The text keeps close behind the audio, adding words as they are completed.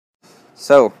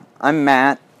So, I'm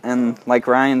Matt, and like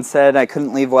Ryan said, I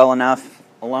couldn't leave well enough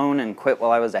alone and quit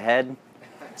while I was ahead.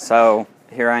 So,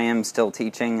 here I am still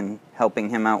teaching and helping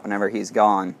him out whenever he's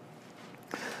gone.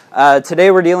 Today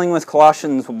we're dealing with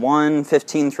Colossians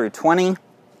 1:15 through 20.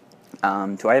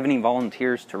 Do I have any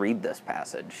volunteers to read this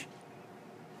passage?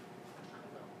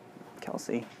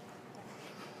 Kelsey?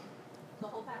 The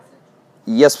whole passage?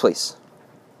 Yes, please.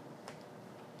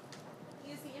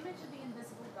 He is the image of the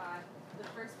invisible God, the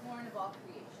firstborn of all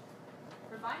creation.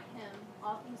 For by him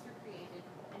all things were created,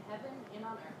 in heaven and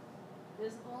on earth,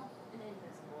 visible and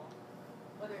invisible,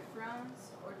 whether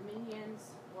thrones or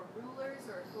dominions or rulers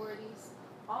or authorities,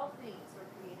 all things were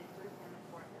created through him and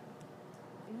for him.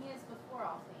 And he is before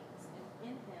all things, and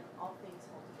in him all things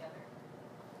hold together.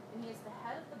 And he is the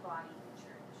head of the body, the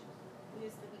church. He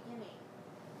is the beginning,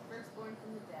 firstborn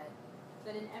from the dead,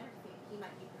 that in everything he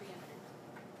might be preeminent.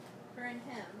 For in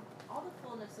him all the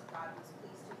fullness of God was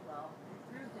pleased to dwell, and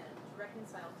through him to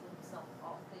reconcile to himself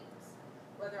all things,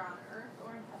 whether on earth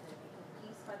or in heaven, making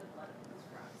peace by the blood of his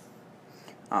cross.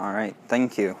 All right,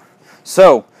 thank you.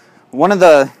 So, one of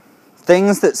the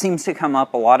things that seems to come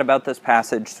up a lot about this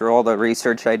passage through all the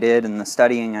research I did and the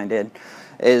studying I did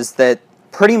is that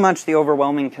pretty much the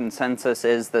overwhelming consensus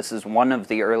is this is one of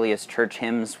the earliest church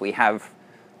hymns we have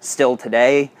still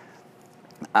today.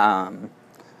 I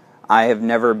have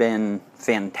never been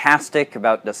fantastic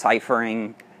about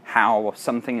deciphering how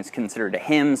something is considered a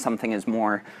hymn. Something is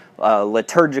more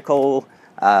liturgical,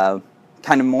 kind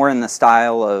of more in the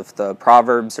style of the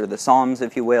Proverbs or the Psalms,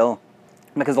 if you will,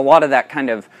 because a lot of that kind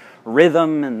of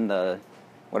rhythm and the,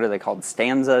 what are they called,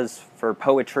 stanzas for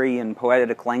poetry and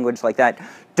poetic language like that,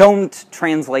 don't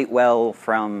translate well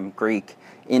from Greek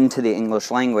into the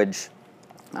English language.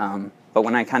 But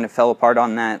when I kind of fell apart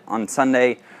on that on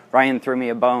Sunday, Ryan threw me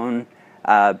a bone.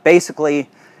 Basically,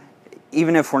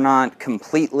 even if we're not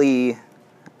completely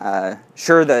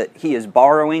sure that he is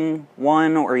borrowing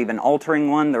one or even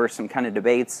altering one, there were some kind of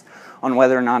debates on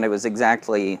whether or not it was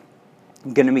exactly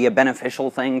going to be a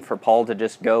beneficial thing for Paul to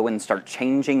just go and start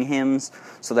changing hymns.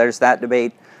 So there's that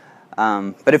debate.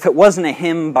 But if it wasn't a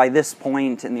hymn by this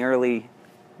point in the early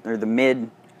or the mid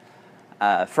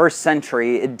first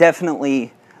century, it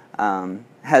definitely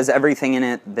has everything in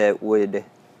it that would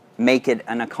make it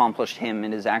an accomplished hymn.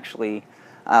 It is actually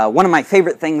one of my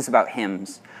favorite things about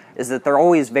hymns is that they're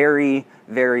always very,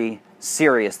 very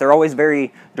serious. They're always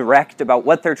very direct about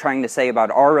what they're trying to say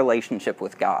about our relationship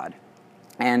with God.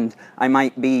 And I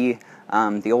might be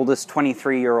the oldest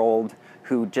 23-year-old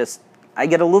who just, I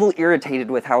get a little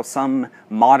irritated with how some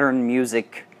modern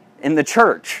music in the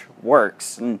church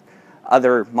works. And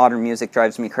other modern music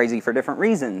drives me crazy for different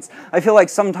reasons. I feel like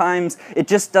sometimes it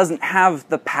just doesn't have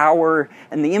the power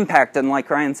and the impact. And like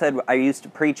Ryan said, I used to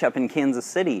preach up in Kansas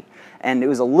City. And it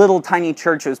was a little tiny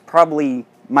church. It was probably,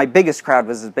 my biggest crowd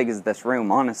was as big as this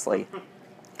room, honestly.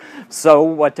 So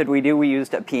what did we do? We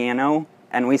used a piano.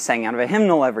 And we sang out of a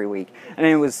hymnal every week. And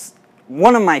it was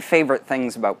one of my favorite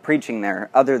things about preaching there,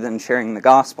 other than sharing the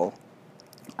gospel.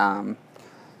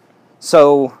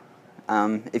 So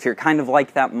if you're kind of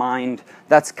like that mind,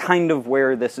 that's kind of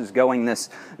where this is going, this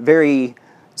very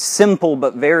simple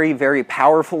but very, very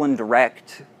powerful and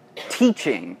direct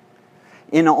teaching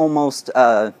in almost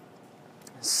a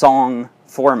song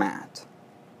format.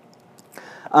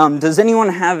 Does anyone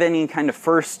have any kind of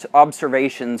first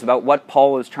observations about what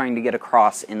Paul is trying to get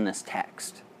across in this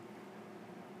text?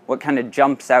 What kind of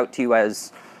jumps out to you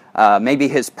as maybe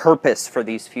his purpose for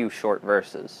these few short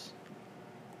verses?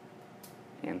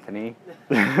 Anthony?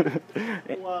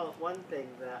 Well, one thing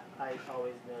that I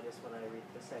always notice when I read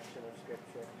the section of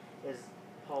Scripture is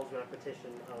Paul's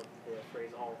repetition of the phrase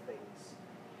all things,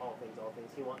 all things, all things.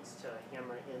 He wants to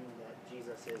hammer in that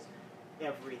Jesus is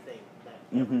everything, that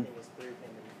everything is through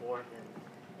him and for him,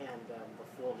 and the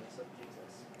fullness of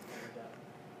Jesus.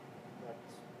 And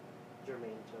that's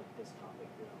germane to this topic,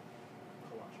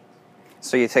 Colossians.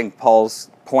 So you think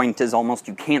Paul's point is almost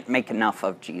you can't make enough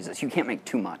of Jesus. You can't make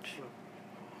too much.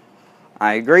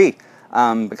 I agree,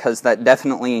 because that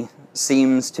definitely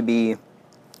seems to be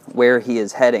where he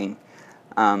is heading.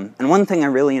 And one thing I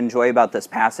really enjoy about this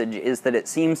passage is that it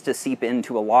seems to seep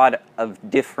into a lot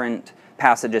of different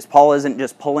passages. Paul isn't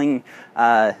just pulling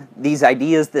these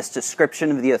ideas, this description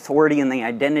of the authority and the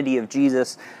identity of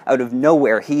Jesus out of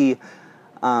nowhere. He,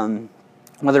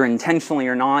 whether intentionally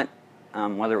or not,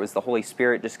 whether it was the Holy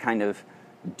Spirit just kind of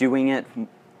doing it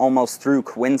almost through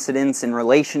coincidence in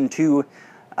relation to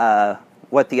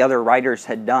what the other writers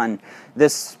had done,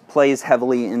 this plays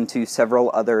heavily into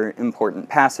several other important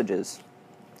passages.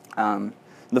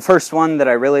 The first one that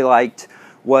I really liked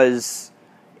was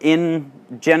in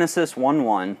Genesis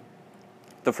 1:1.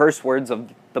 the first words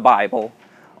of the Bible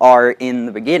are in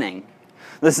the beginning.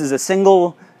 This is a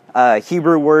single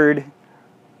Hebrew word.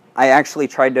 I actually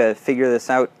tried to figure this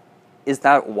out. Is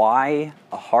that Y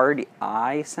a hard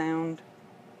I sound?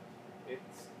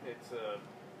 It's a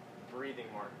breathing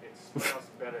mark. It's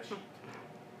pronounced Bereshit.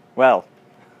 Well,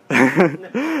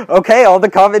 okay, all the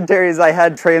commentaries I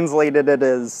had translated it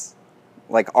as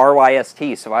like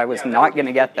RYST, so I was not going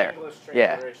to get there. English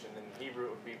Yeah. transliteration in Hebrew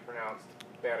would be pronounced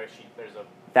Bereshit. There's a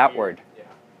That weird- word. Yeah.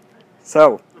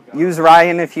 So, use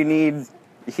Ryan if you need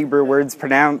Hebrew words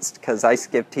pronounced, because I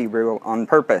skipped Hebrew on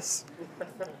purpose.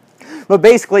 But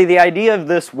basically, the idea of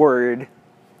this word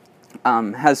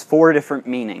has 4 different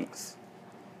meanings.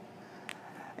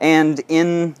 And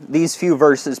in these few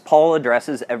verses, Paul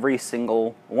addresses every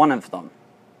single one of them.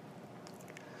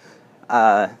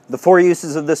 The 4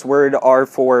 uses of this word are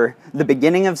for the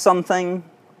beginning of something,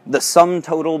 the sum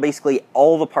total, basically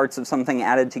all the parts of something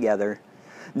added together,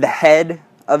 the head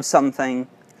of something,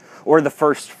 or the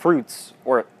first fruits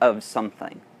of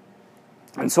something.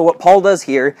 And so what Paul does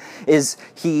here is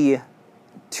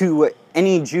to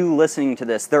any Jew listening to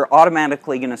this, they're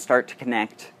automatically going to start to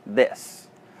connect this.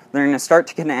 They're going to start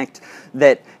to connect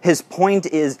that his point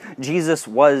is Jesus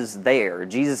was there.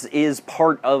 Jesus is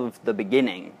part of the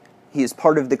beginning. He is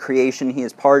part of the creation. He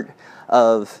is part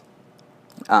of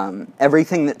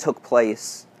everything that took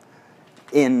place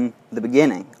in the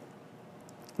beginning.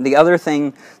 The other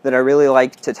thing that I really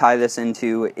like to tie this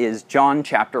into is John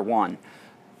chapter 1.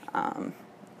 I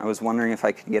was wondering if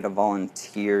I could get a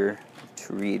volunteer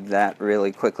to read that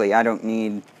really quickly. I don't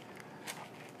need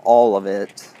all of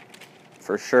it,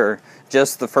 for sure.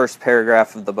 Just the first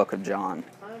paragraph of the book of John.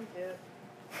 I'm here.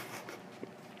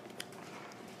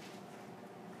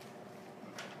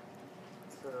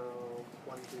 So,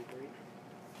 1, 2,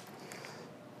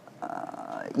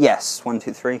 3. Yes, 1,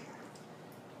 2, 3.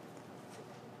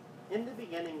 In the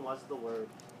beginning was the Word,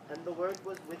 and the Word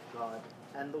was with God,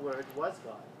 and the Word was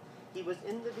God. He was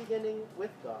in the beginning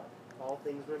with God. All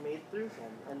things were made through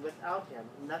him, and without him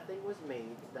nothing was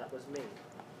made that was made.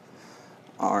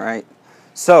 All right.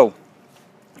 So,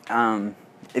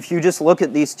 if you just look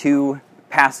at these two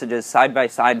passages side by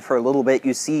side for a little bit,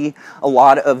 you see a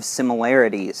lot of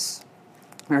similarities.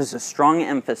 There's a strong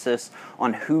emphasis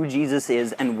on who Jesus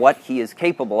is and what he is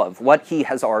capable of, what he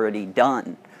has already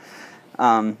done.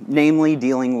 Namely,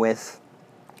 dealing with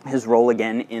his role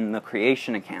again in the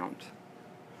creation account.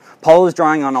 Paul is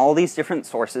drawing on all these different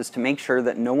sources to make sure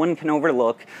that no one can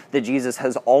overlook that Jesus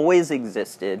has always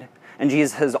existed and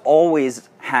Jesus has always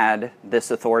had this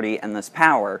authority and this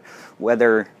power.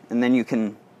 And then you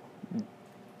can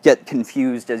get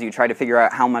confused as you try to figure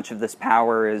out how much of this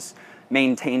power is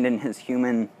maintained in his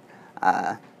human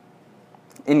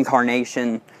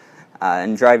incarnation,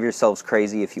 and drive yourselves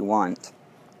crazy if you want.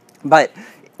 But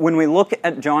when we look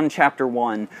at John chapter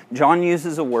 1, John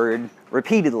uses a word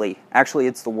repeatedly. Actually,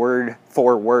 it's the word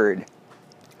for word.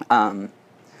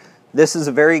 This is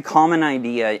a very common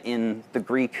idea in the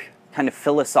Greek kind of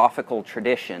philosophical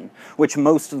tradition, which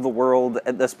most of the world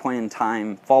at this point in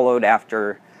time followed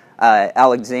after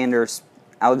Alexander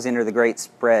the Great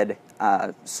spread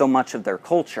so much of their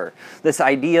culture. This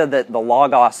idea that the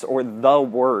Logos, or the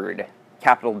Word,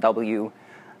 capital W,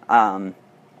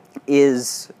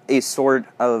 is a sort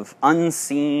of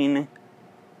unseen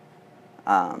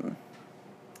kind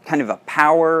of a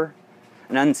power,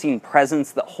 an unseen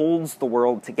presence that holds the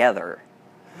world together.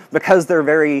 Because they're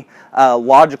very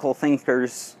logical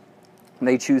thinkers,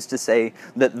 they choose to say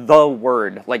that the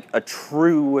Word, like a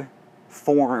true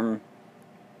form,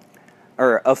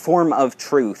 or a form of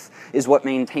truth, is what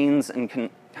maintains and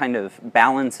kind of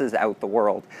balances out the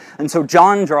world. And so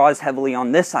John draws heavily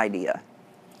on this idea.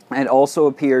 It also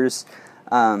appears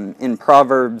in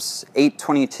Proverbs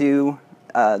 8:22.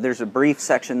 There's a brief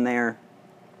section there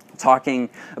talking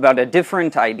about a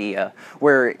different idea,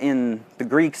 where in the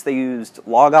Greeks they used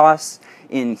logos,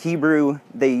 in Hebrew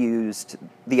they used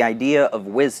the idea of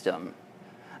wisdom.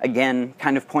 Again,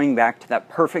 kind of pointing back to that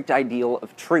perfect ideal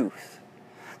of truth,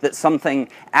 that something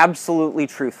absolutely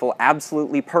truthful,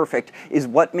 absolutely perfect, is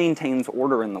what maintains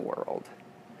order in the world.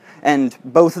 And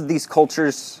both of these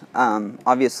cultures,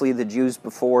 obviously the Jews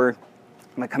before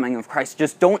the coming of Christ,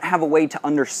 just don't have a way to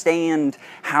understand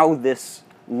how this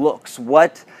looks,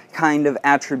 what kind of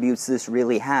attributes this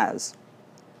really has.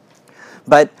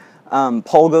 But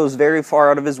Paul goes very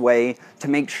far out of his way to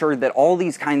make sure that all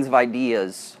these kinds of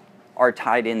ideas are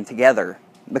tied in together.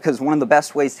 Because one of the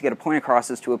best ways to get a point across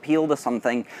is to appeal to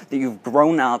something that you've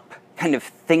grown up kind of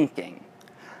thinking,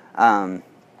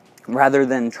 rather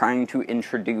than trying to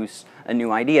introduce a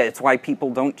new idea. It's why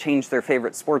people don't change their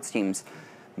favorite sports teams.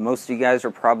 most of you guys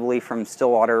are probably from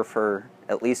Stillwater for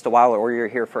at least a while, or you're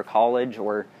here for college,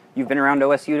 or you've been around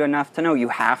OSU enough to know you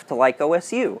have to like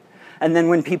OSU. And then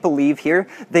when people leave here,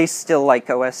 they still like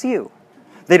OSU.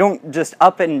 They don't just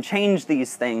up and change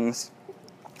these things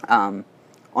on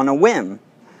a whim.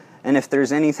 And if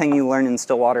there's anything you learn in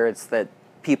Stillwater, it's that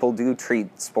people do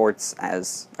treat sports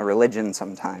as a religion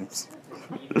sometimes.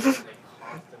 Even when they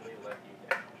constantly let you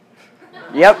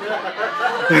down. Yep.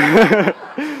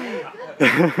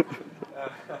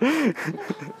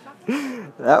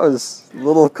 That was a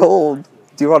little cold.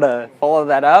 Do you want to follow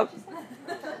that up?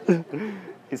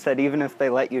 He said, even if they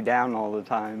let you down all the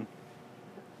time.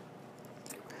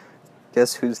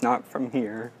 Guess who's not from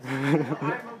here? I'm an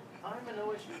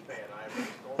OSU fan.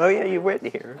 Oh yeah, you went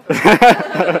here.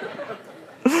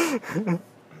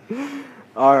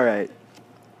 All right.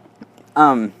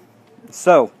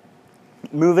 So,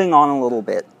 moving on a little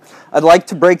bit. I'd like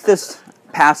to break this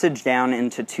passage down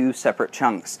into two separate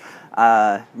chunks.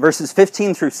 Verses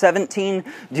 15 through 17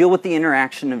 deal with the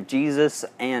interaction of Jesus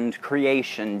and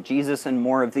creation, Jesus and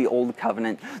more of the Old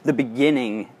Covenant, the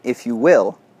beginning, if you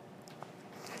will.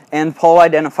 And Paul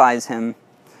identifies him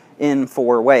in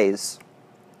 4 ways.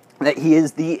 That he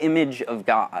is the image of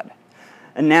God.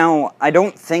 And now, I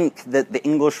don't think that the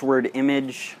English word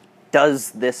image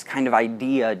does this kind of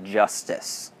idea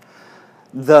justice.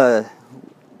 The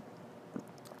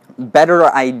better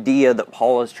idea that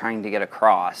Paul is trying to get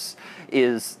across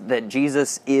is that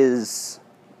Jesus is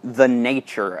the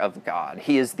nature of God.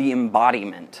 He is the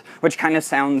embodiment, which kind of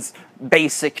sounds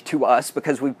basic to us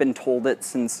because we've been told it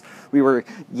since we were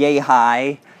yay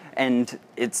high, and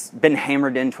it's been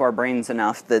hammered into our brains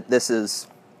enough that this is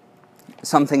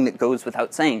something that goes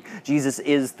without saying. Jesus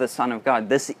is the Son of God.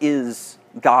 This is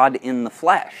God in the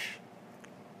flesh.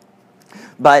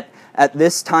 But at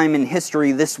this time in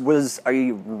history, this was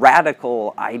a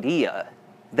radical idea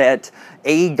that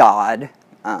a God,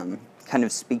 kind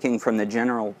of speaking from the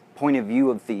general point of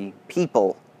view of the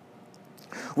people,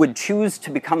 would choose to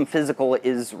become physical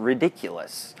is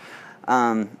ridiculous.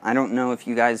 I don't know if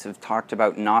you guys have talked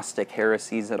about Gnostic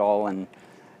heresies at all, and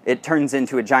it turns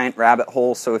into a giant rabbit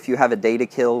hole, so if you have a day to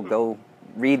kill, go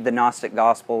read the Gnostic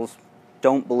Gospels.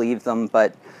 Don't believe them,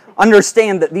 but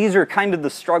understand that these are kind of the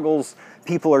struggles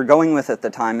people are going with at the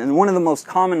time. And one of the most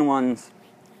common ones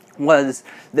was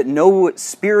that no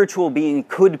spiritual being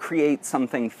could create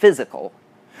something physical.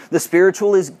 The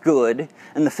spiritual is good,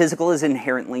 and the physical is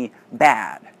inherently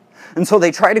bad. And so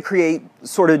they try to create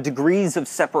sort of degrees of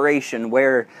separation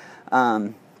where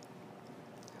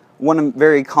one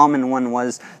very common one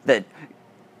was that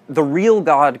the real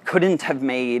God couldn't have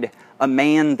made a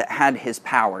man that had his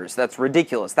powers. That's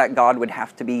ridiculous. That God would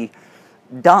have to be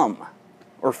dumb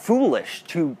or foolish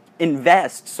to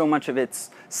invest so much of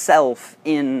its self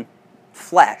in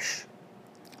flesh.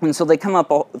 And so they come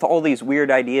up with all these weird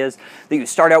ideas that you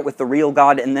start out with the real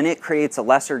God, and then it creates a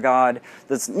lesser God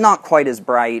that's not quite as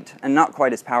bright and not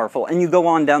quite as powerful. And you go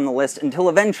on down the list until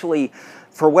eventually,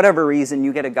 for whatever reason,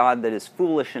 you get a God that is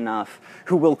foolish enough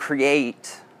who will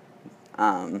create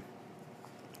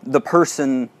the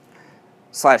person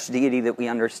 / deity that we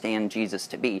understand Jesus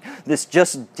to be. This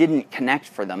just didn't connect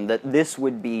for them, that this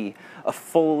would be a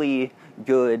fully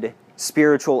good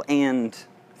spiritual and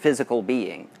physical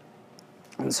being.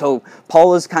 And so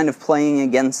Paul is kind of playing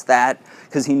against that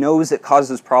because he knows it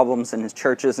causes problems in his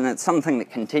churches, and it's something that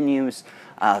continues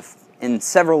in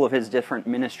several of his different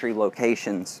ministry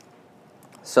locations.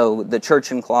 So the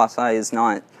church in Colossae is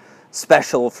not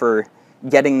special for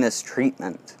getting this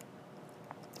treatment.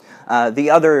 The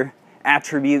other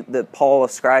attribute that Paul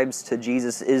ascribes to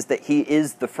Jesus is that he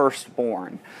is the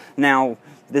firstborn. Now,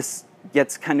 this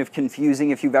gets kind of confusing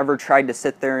if you've ever tried to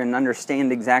sit there and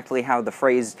understand exactly how the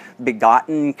phrase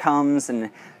begotten comes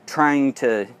and trying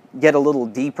to get a little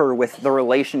deeper with the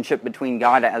relationship between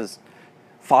God as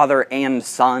Father and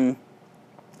Son.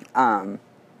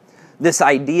 This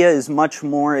idea is much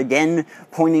more, again,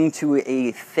 pointing to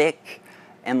a thick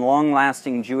and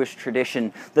long-lasting Jewish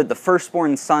tradition that the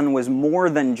firstborn son was more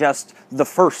than just the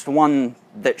first one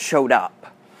that showed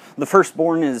up. The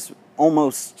firstborn is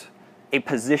almost a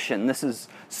position. This is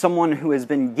someone who has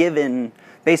been given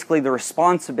basically the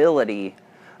responsibility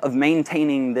of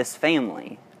maintaining this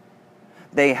family.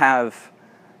 They have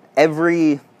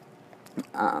every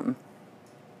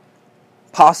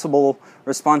possible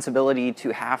responsibility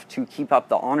to have to keep up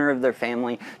the honor of their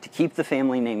family, to keep the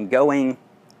family name going,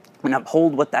 and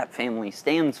uphold what that family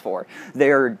stands for.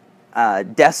 They're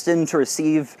destined to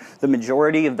receive the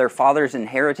majority of their father's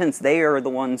inheritance. They are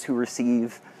the ones who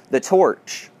receive the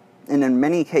torch. And in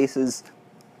many cases,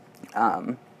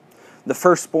 the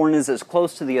firstborn is as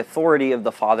close to the authority of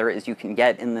the Father as you can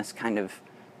get in this kind of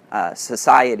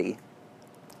society.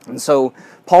 And so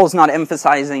Paul's not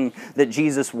emphasizing that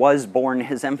Jesus was born.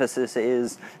 His emphasis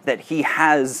is that he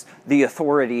has the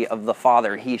authority of the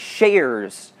Father. He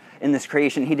shares in this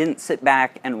creation. He didn't sit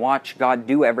back and watch God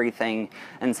do everything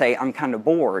and say, I'm kind of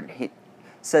bored. He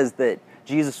says that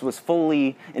Jesus was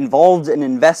fully involved and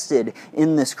invested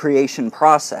in this creation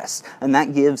process, and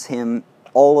that gives him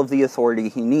all of the authority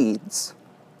he needs.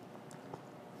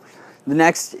 The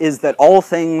next is that all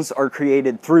things are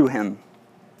created through him.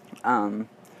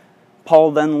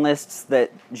 Paul then lists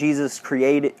that Jesus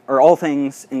created, or all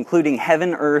things, including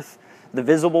heaven, earth, the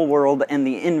visible world, and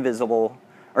the invisible,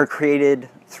 are created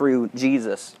through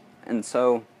Jesus. And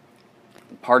so,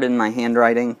 pardon my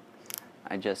handwriting,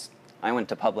 I went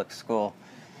to public school.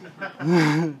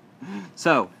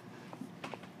 So,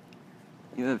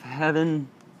 you have heaven,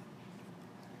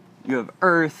 you have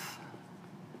earth,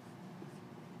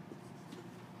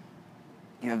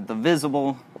 you have the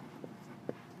visible,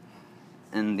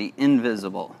 and the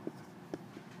invisible.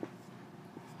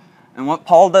 And what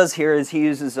Paul does here is he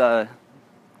uses a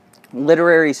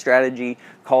literary strategy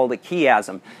called a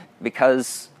chiasm,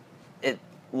 because it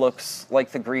looks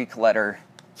like the Greek letter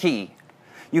chi.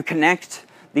 You connect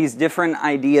these different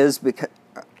ideas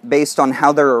based on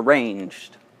how they're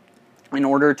arranged in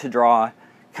order to draw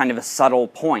kind of a subtle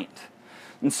point.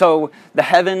 And so the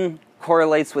heaven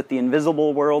correlates with the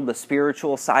invisible world, the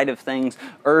spiritual side of things.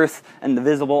 Earth and the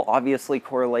visible obviously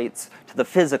correlates to the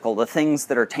physical, the things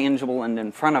that are tangible and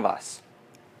in front of us.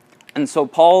 And so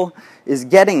Paul is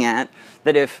getting at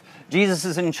that if Jesus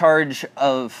is in charge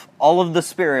of all of the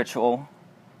spiritual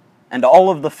and all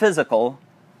of the physical,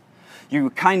 you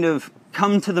kind of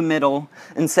come to the middle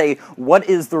and say, what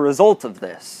is the result of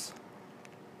this?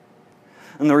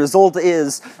 And the result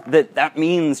is that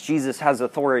means Jesus has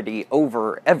authority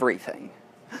over everything.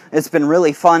 It's been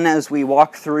really fun as we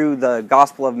walk through the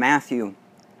Gospel of Matthew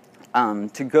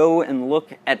to go and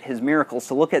look at his miracles,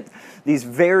 to look at these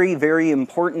very, very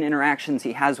important interactions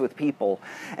he has with people,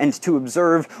 and to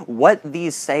observe what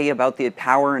these say about the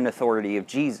power and authority of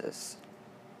Jesus.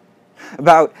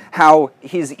 About how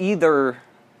he's either,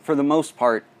 for the most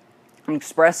part,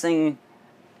 expressing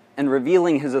and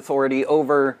revealing his authority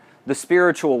over the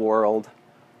spiritual world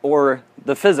or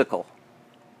the physical.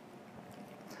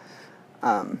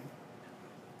 And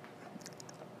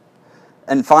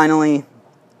finally,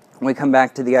 we come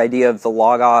back to the idea of the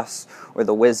logos, or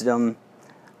the wisdom.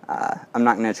 I'm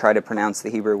not going to try to pronounce the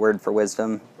Hebrew word for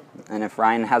wisdom, and if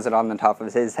Ryan has it on the top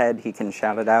of his head, he can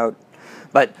shout it out.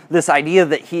 But this idea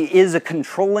that he is a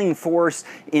controlling force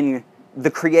in the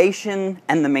creation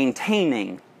and the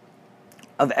maintaining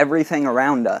of everything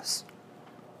around us.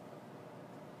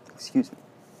 Excuse me.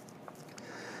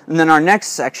 And then our next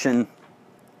section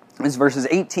is verses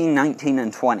 18, 19,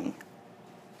 and 20.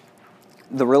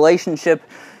 The relationship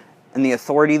and the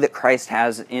authority that Christ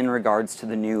has in regards to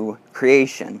the new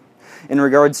creation, in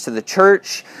regards to the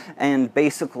church, and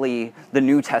basically the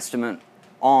New Testament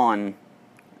on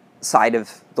side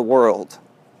of the world.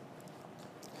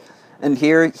 And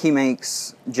here he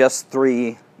makes just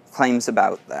 3 claims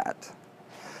about that.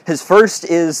 His first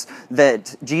is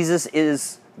that Jesus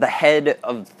is the head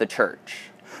of the church.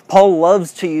 Paul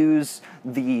loves to use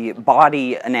the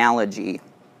body analogy.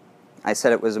 I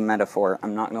said it was a metaphor.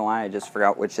 I'm not going to lie, I just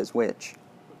forgot which is which.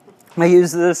 I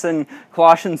use this in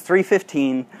Colossians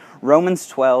 3:15, Romans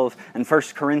 12, and 1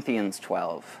 Corinthians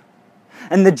 12.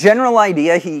 And the general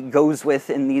idea he goes with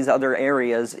in these other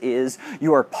areas is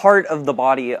you are part of the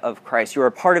body of Christ. You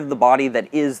are part of the body that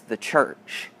is the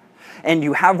church. And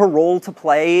you have a role to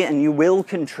play and you will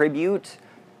contribute.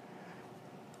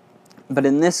 But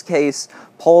in this case,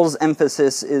 Paul's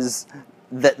emphasis is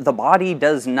that the body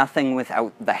does nothing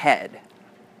without the head.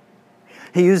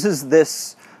 He uses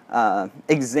this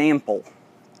example,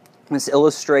 this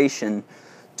illustration,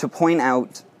 to point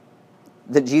out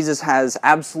that Jesus has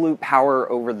absolute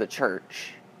power over the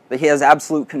church, that he has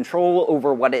absolute control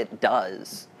over what it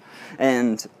does,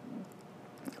 and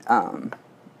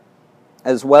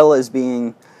as well as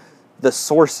being the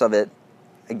source of it,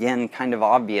 again, kind of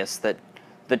obvious that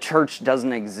the church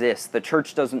doesn't exist, the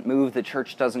church doesn't move, the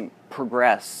church doesn't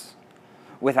progress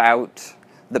without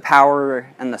the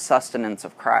power and the sustenance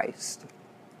of Christ.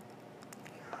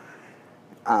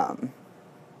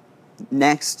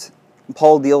 Next,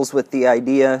 Paul deals with the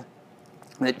idea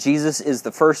that Jesus is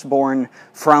the firstborn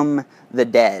from the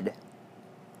dead,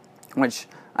 which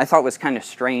I thought was kind of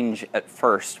strange at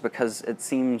first because it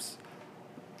seems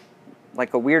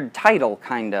like a weird title,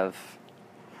 kind of.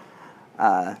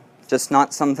 Just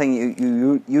not something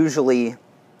you usually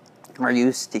are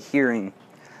used to hearing.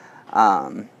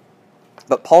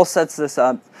 But Paul sets this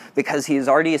up because he has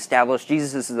already established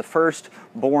Jesus is the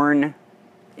firstborn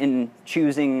in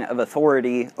choosing of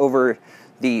authority over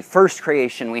the first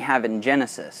creation we have in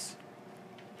Genesis,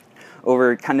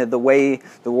 over kind of the way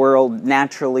the world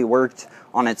naturally worked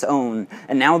on its own.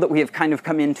 And now that we have kind of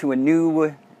come into a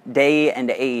new day and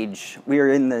age, we are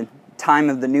in the time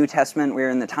of the New Testament, we are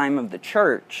in the time of the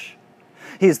church.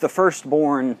 He is the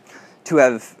firstborn to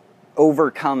have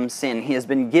overcome sin. He has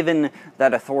been given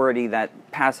that authority,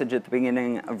 that passage at the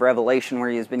beginning of Revelation where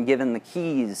he has been given the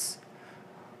keys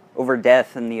over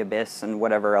death and the abyss and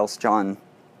whatever else John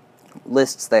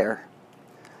lists there.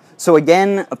 So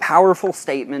again, a powerful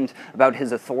statement about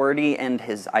his authority and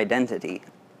his identity.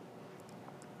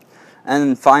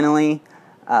 And finally,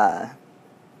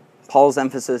 Paul's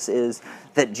emphasis is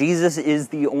that Jesus is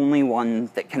the only one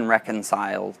that can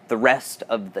reconcile the rest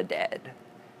of the dead.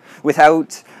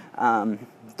 Without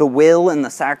the will and the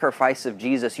sacrifice of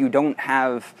Jesus, you don't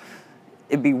have...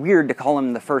 It'd be weird to call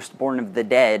him the firstborn of the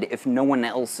dead if no one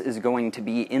else is going to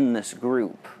be in this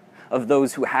group of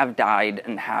those who have died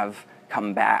and have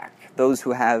come back, those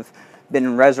who have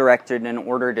been resurrected in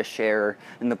order to share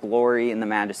in the glory and the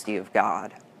majesty of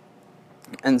God.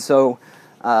 And so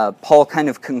Paul kind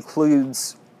of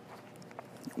concludes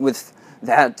with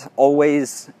that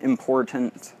always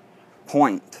important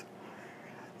point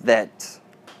that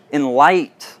in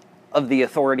light of the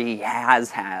authority he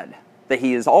has had, that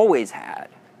he has always had,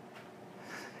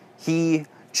 he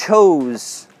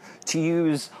chose to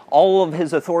use all of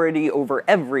his authority over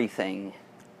everything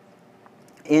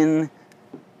in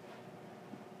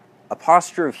a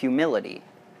posture of humility.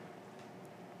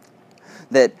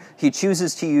 That he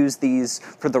chooses to use these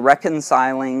for the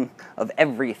reconciling of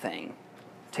everything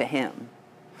to him.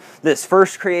 This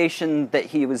first creation that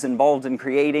he was involved in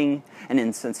creating and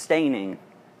in sustaining,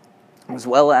 as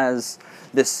well as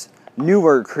this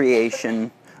newer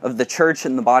creation of the church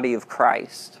and the body of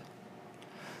Christ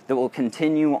that will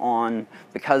continue on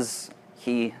because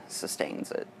he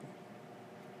sustains it.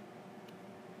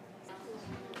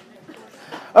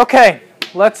 Okay,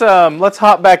 let's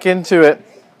hop back into it.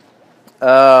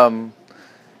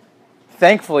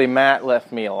 Thankfully, Matt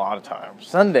left me a lot of time.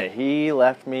 Sunday, he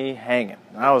left me hanging.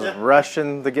 I was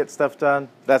rushing to get stuff done.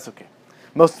 That's okay.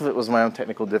 Most of it was my own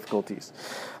technical difficulties.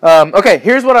 Okay,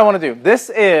 here's what I want to do. This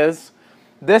is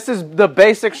the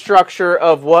basic structure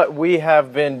of what we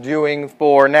have been doing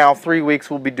for now 3 weeks.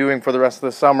 We'll be doing for the rest of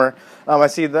the summer. I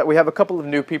see that we have a couple of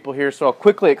new people here, so I'll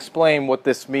quickly explain what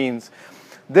this means.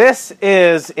 This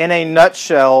is, in a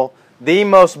nutshell, the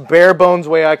most bare bones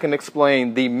way I can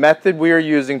explain the method we are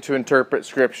using to interpret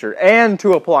Scripture and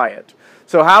to apply it.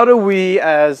 So how do we,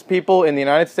 as people in the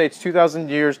United States 2,000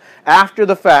 years after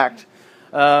the fact,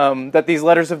 that these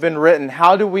letters have been written,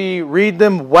 how do we read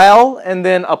them well and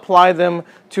then apply them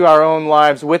to our own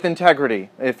lives with integrity?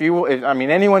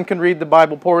 Anyone can read the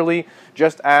Bible poorly.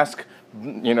 Just ask,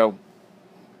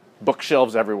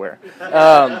 bookshelves everywhere.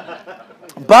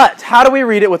 But how do we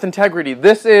read it with integrity?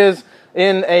 This is,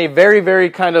 in a very, very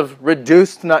kind of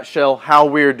reduced nutshell, how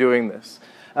we're doing this.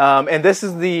 And this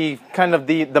is the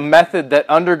method that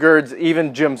undergirds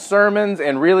even Jim's sermons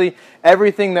and really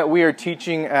everything that we are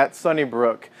teaching at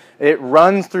Sunnybrook. It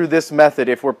runs through this method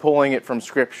if we're pulling it from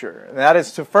Scripture. And that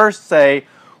is to first say,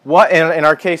 what in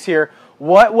our case here,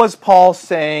 what was Paul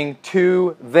saying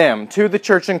to them, to the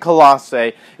church in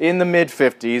Colossae in the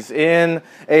mid-50s, in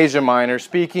Asia Minor,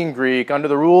 speaking Greek, under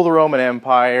the rule of the Roman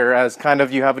Empire, as kind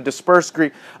of you have a dispersed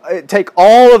Greek. Take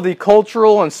all of the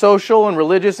cultural and social and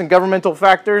religious and governmental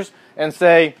factors and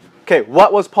say, okay,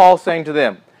 what was Paul saying to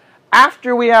them?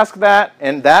 After we ask that,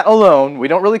 and that alone, we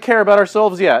don't really care about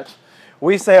ourselves yet,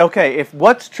 we say, okay, if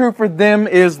what's true for them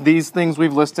is these things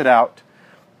we've listed out,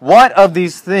 what of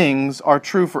these things are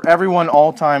true for everyone,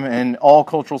 all time, and all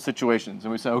cultural situations?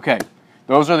 And we say, okay,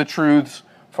 those are the truths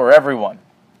for everyone.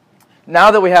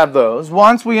 Now that we have those,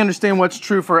 once we understand what's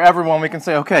true for everyone, we can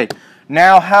say, okay,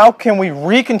 now how can we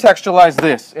recontextualize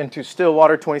this into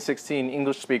Stillwater 2016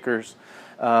 English speakers,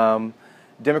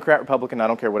 Democrat, Republican, I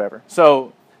don't care, whatever.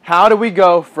 So how do we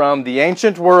go from the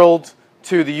ancient world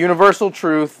to the universal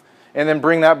truth and then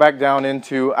bring that back down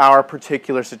into our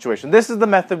particular situation? This is the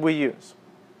method we use.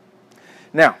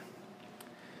 Now,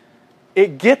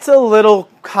 it gets a little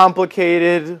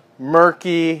complicated,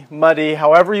 murky, muddy,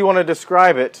 however you want to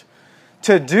describe it.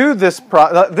 To do this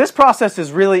process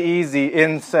is really easy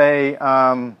in, say,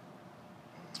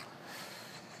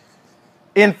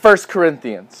 in 1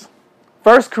 Corinthians.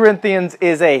 1 Corinthians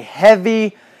is a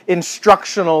heavy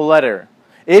instructional letter.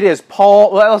 It is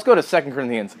Paul, let's go to 2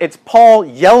 Corinthians. It's Paul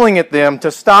yelling at them to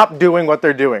stop doing what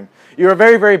they're doing. You're a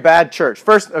very, very bad church.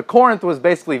 First, Corinth was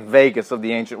basically Vegas of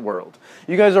the ancient world.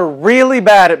 You guys are really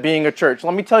bad at being a church.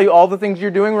 Let me tell you all the things you're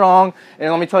doing wrong,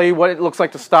 and let me tell you what it looks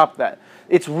like to stop that.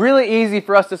 It's really easy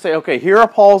for us to say, okay, here are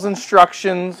Paul's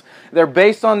instructions. They're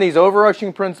based on these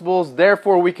overarching principles.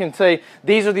 Therefore, we can say,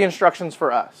 these are the instructions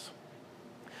for us.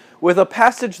 With a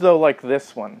passage, though, like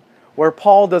this one, where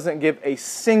Paul doesn't give a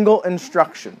single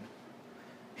instruction,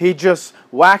 he just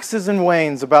waxes and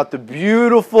wanes about the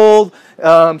beautiful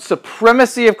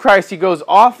supremacy of Christ. He goes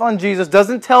off on Jesus,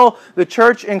 doesn't tell the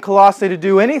church in Colossae to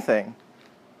do anything.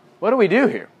 What do we do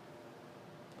here?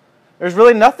 There's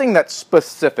really nothing that's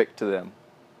specific to them.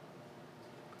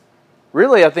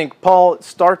 Really, I think Paul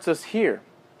starts us here.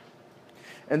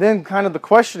 And then kind of the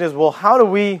question is, well, how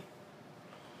do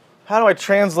I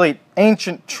translate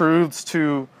ancient truths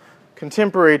to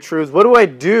contemporary truths? What do I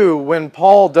do when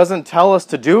Paul doesn't tell us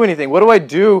to do anything? What do I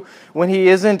do when he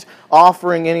isn't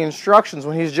offering any instructions,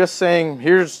 when he's just saying,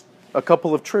 here's a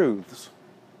couple of truths?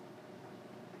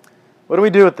 What do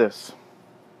we do with this?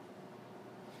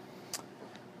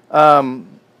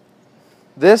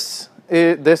 This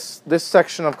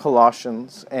section of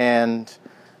Colossians and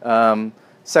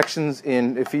sections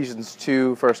in Ephesians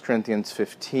 2, 1 Corinthians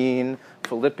 15,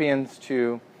 Philippians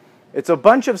 2, it's a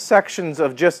bunch of sections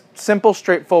of just simple,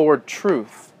 straightforward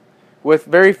truth with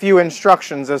very few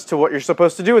instructions as to what you're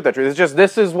supposed to do with that truth. It's just,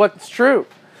 this is what's true.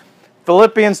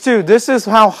 Philippians 2, this is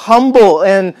how humble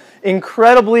and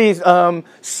incredibly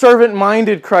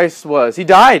servant-minded Christ was. He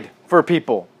died for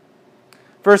people.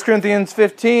 1 Corinthians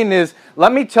 15 is,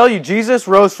 let me tell you, Jesus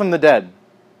rose from the dead.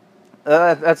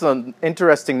 That's an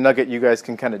interesting nugget you guys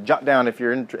can kind of jot down if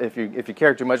you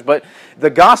care too much. But the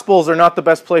Gospels are not the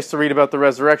best place to read about the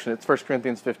resurrection. It's 1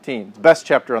 Corinthians 15. It's the best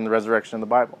chapter on the resurrection in the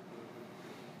Bible.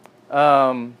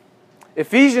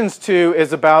 Ephesians 2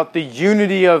 is about the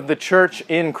unity of the church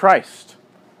in Christ.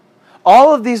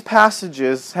 All of these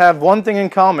passages have one thing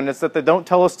in common. It's that they don't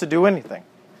tell us to do anything.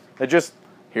 They're just,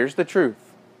 here's the truth.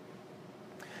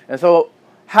 And so,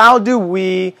 how do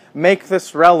we make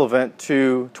this relevant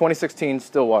to 2016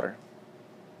 Stillwater?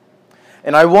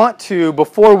 And I want to,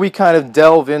 before we kind of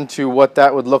delve into what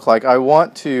that would look like, this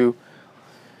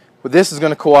is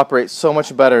going to cooperate so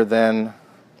much better than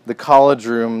the college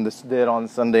room this did on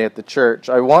Sunday at the church.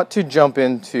 I want to jump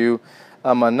into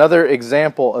another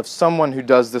example of someone who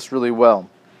does this really well.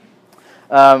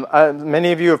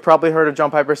 Many of you have probably heard of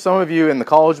John Piper. Some of you in the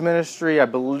college ministry, I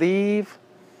believe,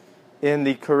 in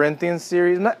the Corinthians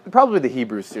series, probably the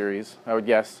Hebrew series, I would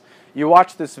guess. You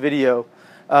watch this video.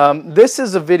 This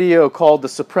is a video called The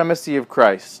Supremacy of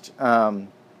Christ. And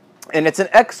it's an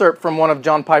excerpt from one of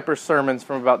John Piper's sermons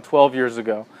from about 12 years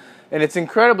ago. And it's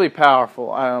incredibly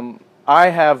powerful. I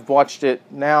have watched it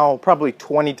now probably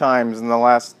 20 times in the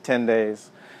last 10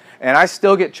 days. And I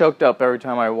still get choked up every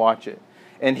time I watch it.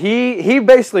 And he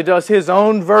basically does his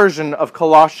own version of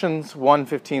Colossians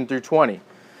 1:15 through 20.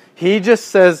 He just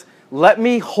says, let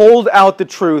me hold out the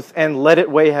truth and let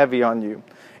it weigh heavy on you.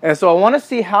 And so I want to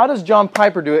see, how does John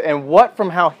Piper do it, and what from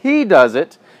how he does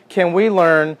it can we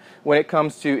learn when it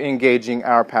comes to engaging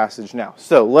our passage now.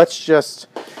 So let's just...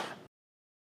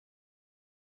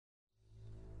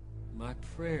 My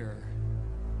prayer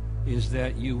is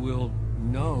that you will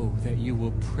know, that you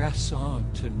will press on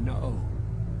to know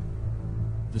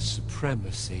the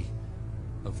supremacy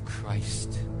of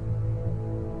Christ.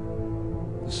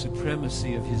 The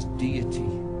supremacy of His deity,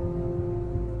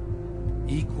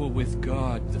 equal with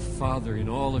God the Father in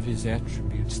all of His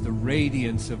attributes, the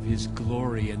radiance of His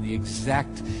glory and the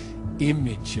exact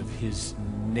image of His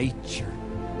nature,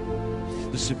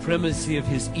 the supremacy of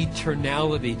His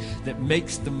eternality that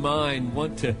makes the mind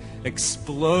want to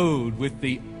explode with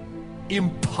the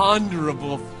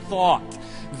imponderable thought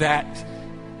that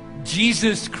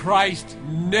Jesus Christ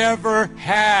never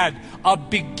had a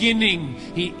beginning.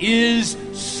 He is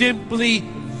simply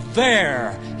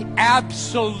there.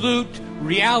 Absolute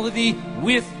reality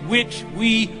with which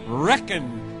we reckon.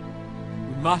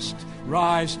 We must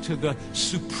rise to the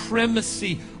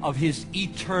supremacy of His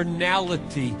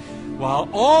eternality. While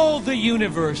all the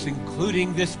universe,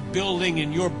 including this building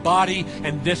and your body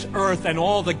and this earth and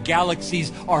all the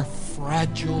galaxies, are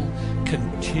fragile,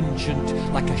 contingent,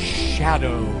 like a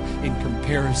shadow in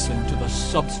comparison to the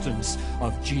substance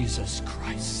of Jesus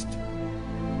Christ.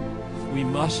 We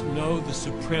must know the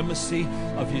supremacy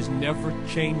of His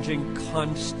never-changing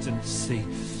constancy.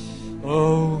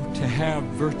 Oh, to have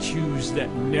virtues that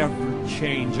never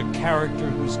change, a character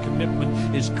whose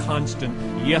commitment is constant,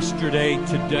 yesterday,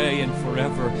 today, and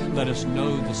forever. Let us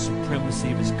know the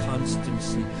supremacy of His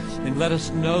constancy. And let us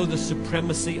know the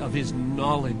supremacy of his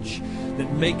knowledge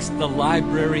that makes the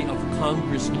Library of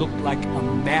Congress look like a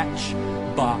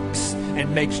matchbox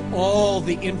and makes all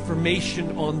the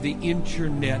information on the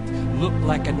internet look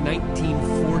like a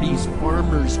 1940s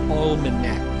farmer's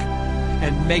almanac,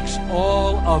 and makes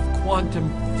all of quantum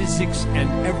physics and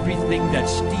everything that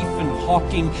Stephen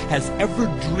Hawking has ever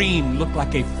dreamed look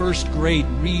like a first-grade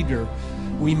reader.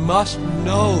 We must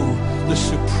know the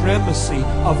supremacy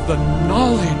of the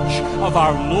knowledge of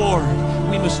our Lord.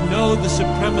 We must know the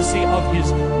supremacy of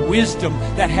his wisdom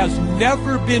that has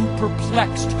never been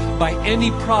perplexed by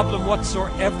any problem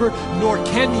whatsoever, nor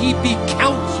can he be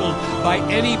counseled by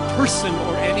any person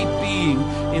or any being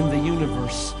in the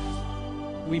universe.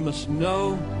 We must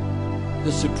know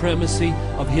the supremacy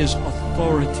of his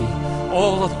authority.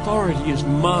 All authority is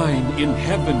mine in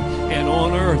heaven and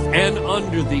on earth and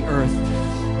under the earth.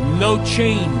 No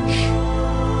change.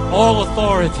 All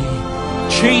authority.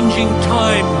 Changing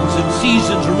times and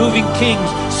seasons, removing kings,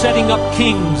 setting up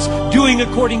kings, doing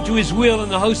according to his will in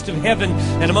the host of heaven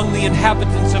and among the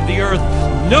inhabitants of the earth.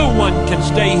 No one can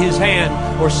stay his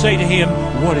hand or say to him,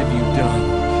 "What have you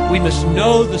done?" We must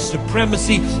know the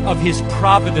supremacy of his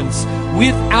providence,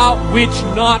 without which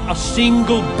not a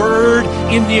single bird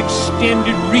in the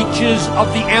extended reaches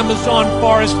of the Amazon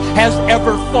forest has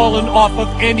ever fallen off of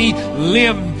any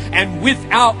limb, and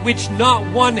without which not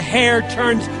one hair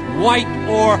turns white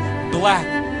or black.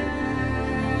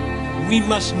 We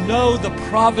must know the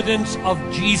providence of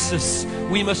Jesus.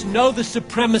 We must know the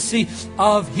supremacy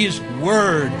of his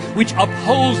word, which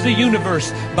upholds the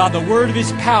universe by the word of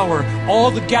his power.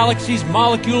 All the galaxies,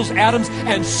 molecules, atoms,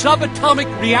 and subatomic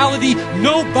reality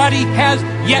nobody has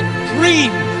yet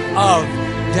dreamed of,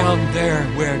 down there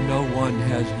where no one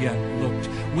has yet looked.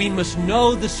 We must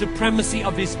know the supremacy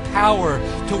of his power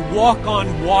to walk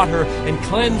on water and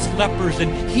cleanse lepers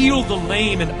and heal the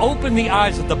lame and open the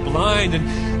eyes of the blind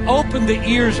and open the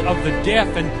ears of the deaf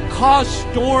and cause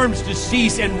storms to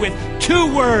cease, and with 2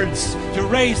 words to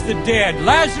raise the dead.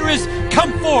 Lazarus,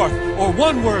 come forth, or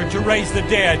 1 word to raise the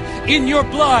dead. In your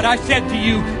blood, I said to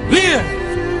you, live.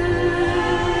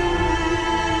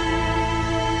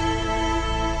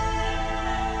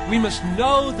 We must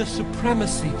know the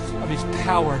supremacy of his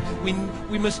power.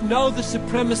 We must know the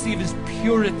supremacy of his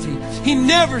purity. He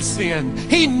never sinned.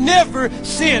 He never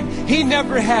sinned. He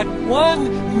never had 1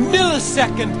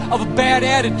 millisecond of a bad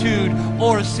attitude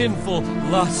or a sinful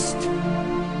lust.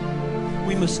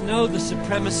 We must know the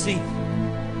supremacy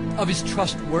of his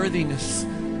trustworthiness.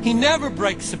 He never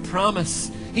breaks a promise.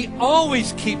 He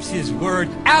always keeps his word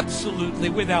absolutely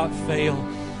without fail.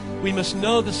 We must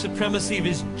know the supremacy of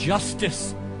his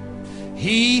justice.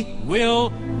 He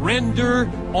will render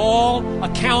all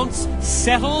accounts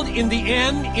settled in the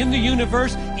end in the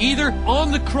universe, either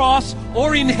on the cross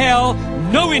or in hell.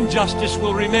 No injustice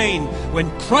will remain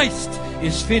when Christ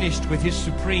is finished with his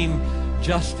supreme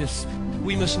justice.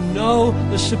 We must know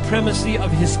the supremacy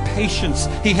of his patience.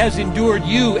 He has endured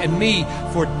you and me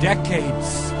for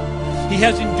decades. He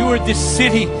has endured this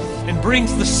city and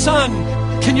brings the sun.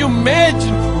 Can you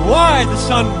imagine why the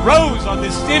sun rose on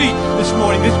this city this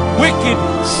morning? This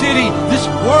wicked city, this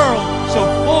world so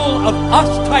full of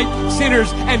us-type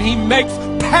sinners, and he makes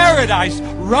paradise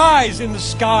rise in the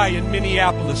sky in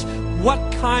Minneapolis. What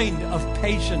kind of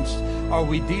patience are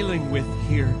we dealing with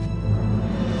here?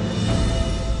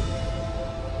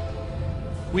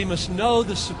 We must know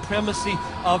the supremacy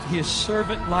of his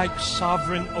servant-like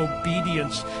sovereign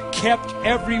obedience, kept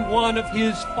every one of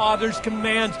his Father's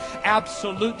commands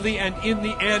absolutely, and in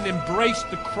the end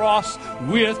embraced the cross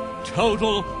with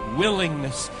total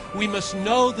willingness. We must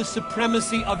know the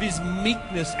supremacy of his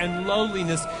meekness and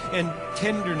lowliness and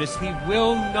tenderness. He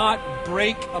will not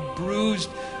break a bruised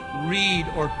reed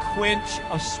or quench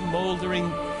a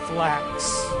smoldering flax.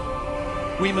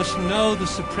 We must know the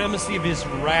supremacy of his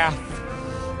wrath.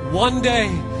 One day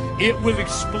it will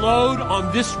explode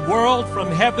on this world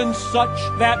from heaven, such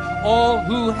that all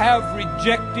who have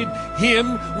rejected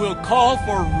him will call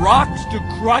for rocks to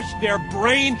crush their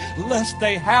brain, lest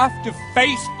they have to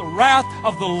face the wrath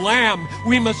of the Lamb.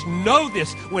 We must know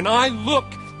this. When I look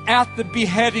at the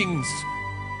beheadings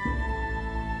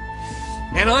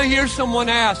and I hear someone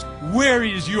ask, "Where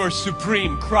is your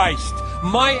supreme Christ?"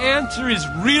 my answer is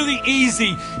really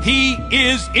easy. He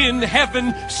is in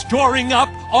heaven, storing up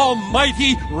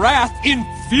almighty wrath in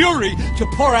fury to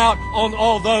pour out on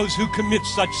all those who commit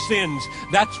such sins.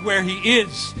 That's where he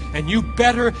is. And you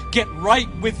better get right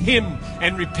with him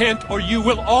and repent, or you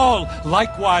will all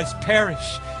likewise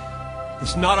perish.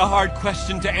 It's not a hard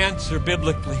question to answer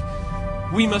biblically.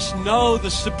 We must know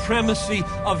the supremacy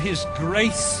of his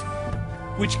grace.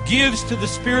 which gives to the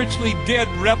spiritually dead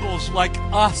rebels like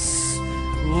us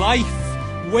life,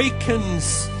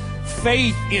 wakens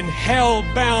faith in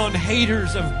hell-bound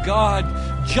haters of God,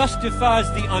 justifies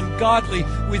the ungodly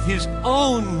with his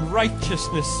own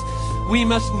righteousness. We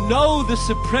must know the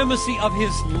supremacy of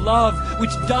his love,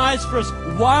 which dies for us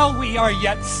while we are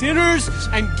yet sinners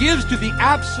and gives to the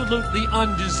absolutely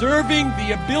undeserving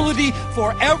the ability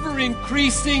for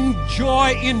ever-increasing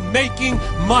joy in making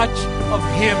much of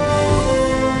him.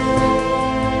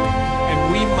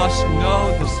 And we must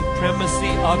know the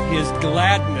supremacy of his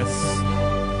gladness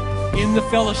in the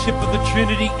fellowship of the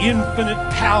Trinity, infinite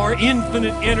power,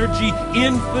 infinite energy,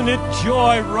 infinite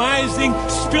joy, rising,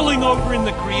 spilling over in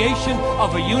the creation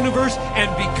of a universe and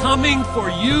becoming for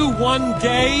you one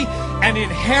day an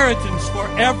inheritance for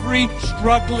every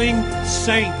struggling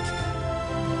saint.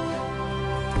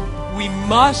 We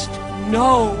must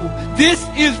know this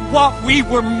is what we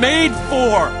were made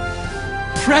for.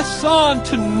 Press on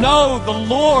to know the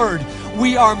Lord.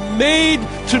 We are made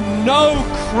to know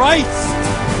Christ.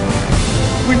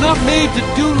 We're not made to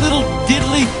do little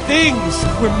diddly things.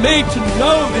 We're made to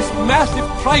know this massive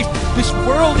Christ. This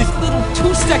world is little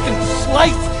 2-second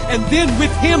slice, and then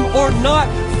with him or not,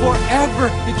 forever.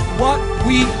 It's what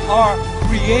we are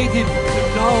created to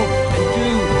know and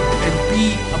do and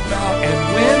be about. And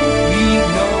when we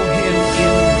know him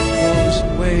in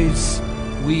those ways,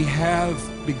 we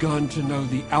have begun to know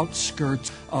the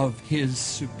outskirts of his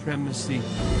supremacy.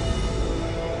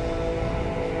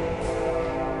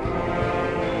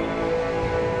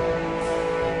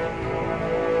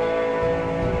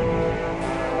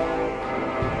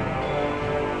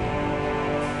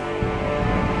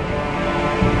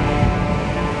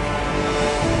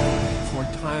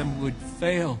 Would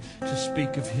fail to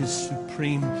speak of his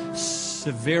supreme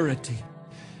severity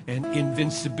and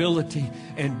invincibility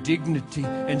and dignity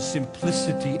and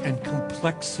simplicity and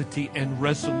complexity and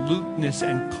resoluteness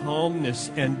and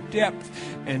calmness and depth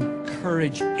and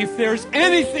courage. If there's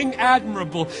anything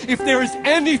admirable, if there is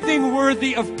anything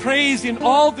worthy of praise in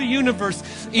all the universe,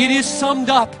 it is summed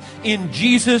up in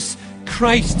Jesus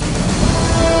Christ.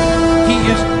 He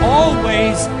is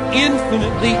always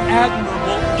infinitely admirable,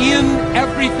 in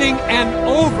everything and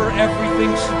over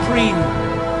everything supreme,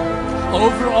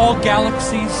 over all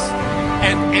galaxies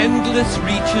and endless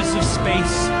reaches of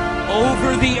space,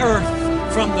 over the earth,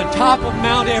 from the top of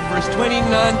Mount Everest,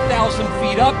 29,000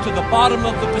 feet up, to the bottom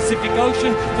of the Pacific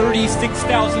Ocean,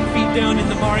 36,000 feet down in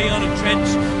the Mariana Trench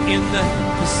in the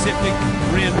Pacific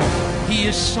Rim. He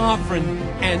is sovereign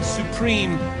and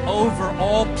supreme over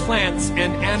all plants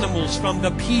and animals, from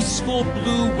the peaceful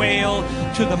blue whale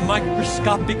to the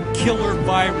microscopic killer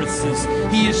viruses.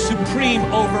 He is supreme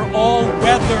over all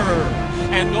weather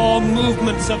and all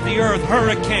movements of the earth,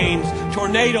 hurricanes,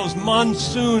 tornadoes,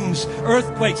 monsoons,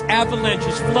 earthquakes,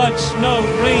 avalanches, floods, snow,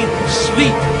 rain,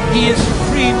 sleet. He is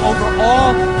supreme over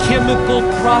all chemical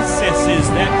processes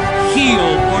that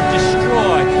heal or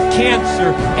destroy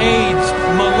cancer, AIDS,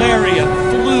 malaria,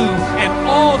 flu, and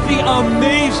all the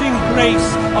amazing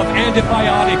grace of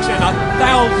antibiotics and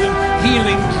 1,000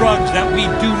 healing drugs that we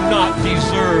do not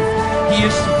deserve. He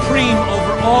is supreme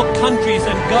over all countries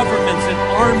and governments and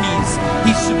armies.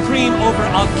 He's supreme over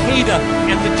Al-Qaeda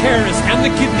and the terrorists and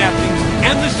the kidnappings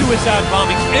and the suicide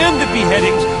bombings and the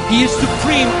beheadings. He is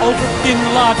supreme over Bin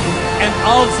Laden and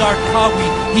al-Zarqawi.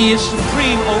 He is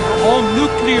supreme over all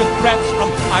nuclear threats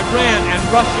from Iran and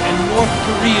Russia and North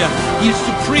Korea. He is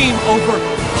supreme over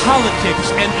politics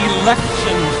and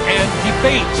elections and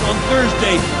debates on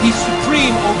Thursday. He's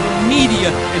supreme over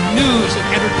media and news and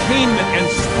entertainment and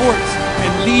sports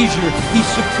and leisure. He's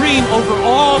supreme over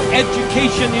all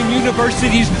education in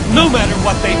universities, no matter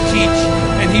what they teach.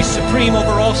 And he's supreme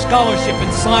over all scholarship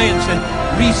and science and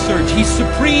research. He's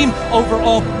supreme over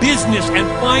all business and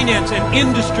finance and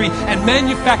industry and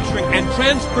manufacturing and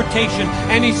transportation.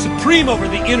 And he's supreme over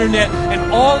the internet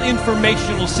and all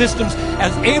informational systems.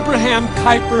 As Abraham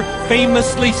Kuyper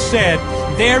famously said,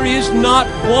 there is not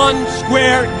 1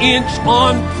 square inch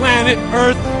on planet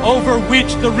Earth over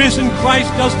which the risen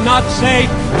Christ does not say,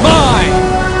 mine,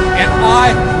 and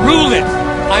I rule it.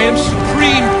 I am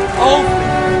supreme over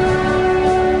it.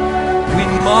 We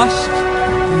must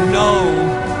know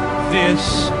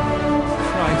this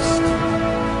Christ.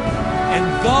 And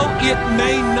though it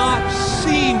may not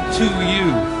seem to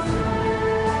you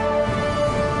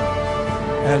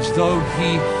as though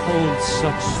he holds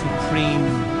such supreme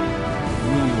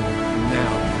rule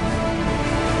now,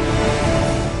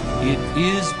 it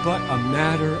is but a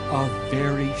matter of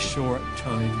very short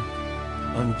time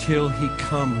until he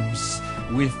comes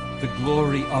with the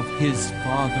glory of his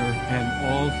Father and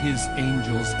all his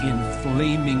angels in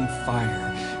flaming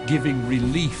fire, giving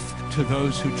relief to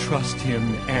those who trust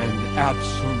him, and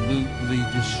absolutely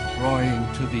destroying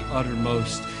to the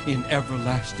uttermost in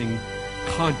everlasting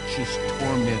conscious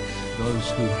torment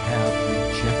those who have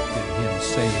rejected him,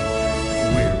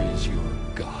 saying, "Where is your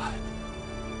God?"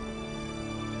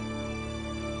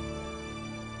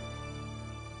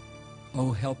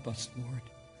 Oh, help us, Lord.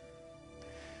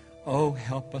 Oh,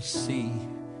 help us see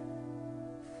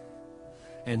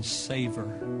and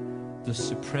savor the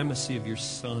supremacy of your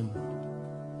Son.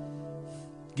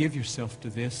 Give yourself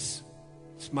to this.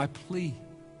 It's my plea.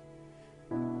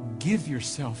 Give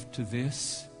yourself to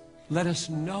this. Let us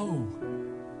know.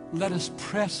 Let us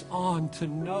press on to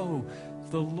know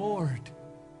the Lord.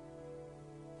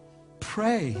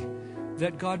 Pray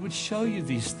that God would show you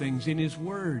these things in his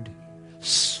word.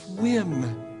 Swim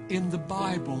in the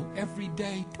Bible every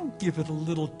day. Don't give it a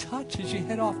little touch as you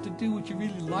head off to do what you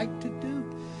really like to do.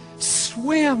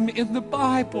 Swim in the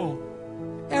Bible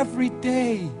every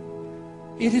day.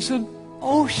 It is an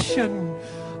ocean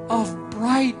of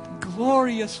bright,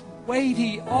 glorious,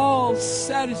 weighty,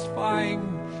 all-satisfying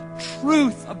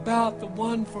truth about the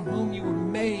one for whom you were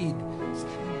made.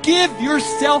 Give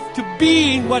yourself to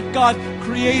being what God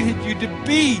created you to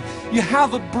be. You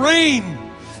have a brain.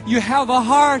 You have a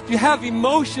heart. You have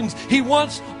emotions. He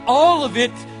wants all of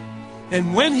it.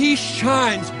 And when he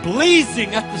shines,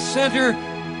 blazing at the center,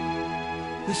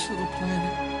 this little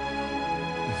planet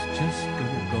is just going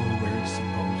to go where it's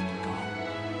supposed to go.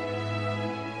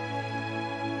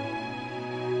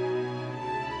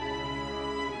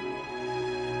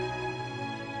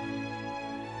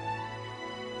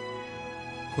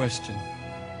 Question.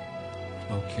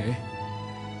 Okay.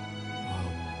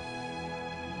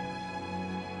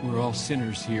 We're all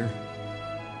sinners here.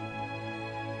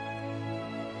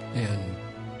 And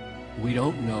we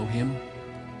don't know him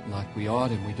like we ought,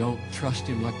 and we don't trust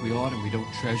him like we ought, and we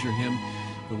don't treasure him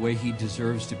the way he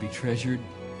deserves to be treasured.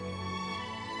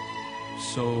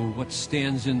 So what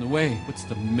stands in the way? What's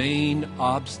the main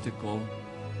obstacle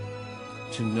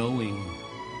to knowing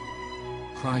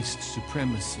Christ's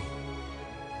supremacy?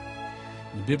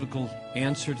 The biblical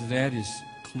answer to that is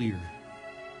clear.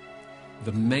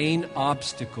 The main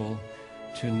obstacle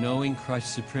to knowing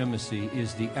Christ's supremacy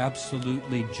is the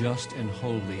absolutely just and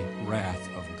holy wrath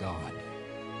of God.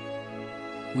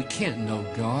 We can't know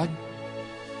God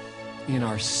in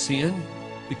our sin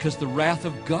because the wrath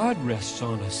of God rests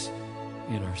on us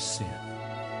in our sin.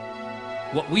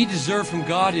 What we deserve from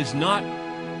God is not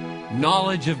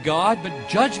knowledge of God, but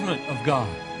judgment of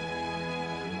God.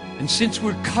 And since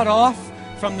we're cut off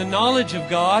from the knowledge of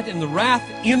God and the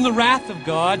wrath of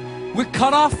God, we're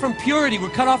cut off from purity.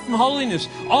 We're cut off from holiness.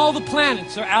 All the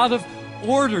planets are out of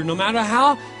order, no matter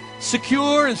how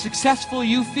secure and successful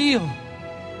you feel.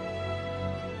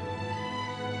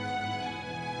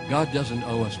 God doesn't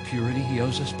owe us purity. He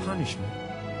owes us punishment.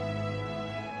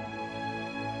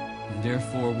 And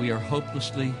therefore, we are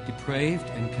hopelessly depraved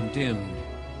and condemned,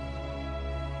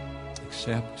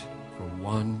 except for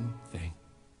one thing.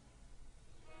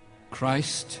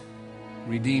 Christ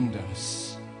redeemed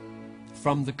us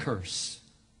from the curse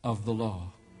of the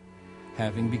law,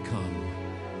 having become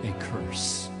a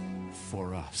curse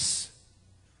for us.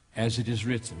 As it is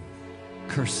written,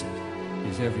 cursed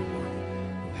is everyone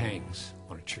who hangs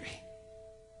on a tree.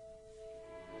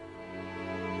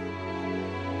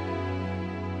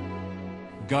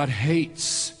 God hates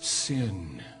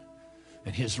sin,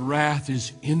 and his wrath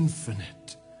is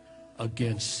infinite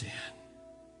against sin.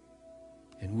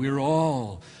 And we're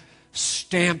all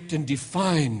stamped and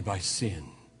defined by sin.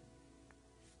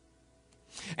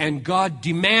 And God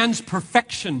demands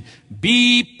perfection.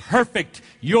 Be perfect.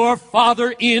 Your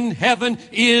Father in heaven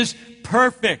is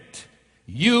perfect.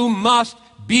 You must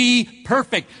be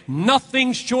perfect.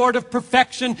 Nothing short of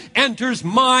perfection enters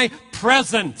my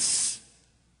presence.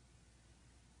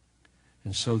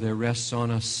 And so there rests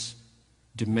on us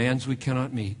demands we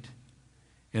cannot meet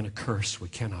and a curse we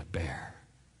cannot bear.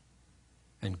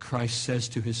 And Christ says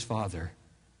to his Father,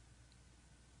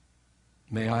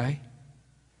 may I?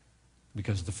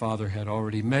 Because the Father had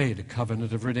already made a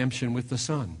covenant of redemption with the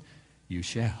Son. You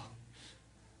shall.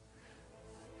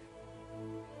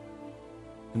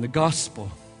 And the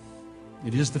gospel,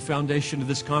 it is the foundation of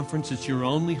this conference. It's your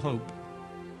only hope.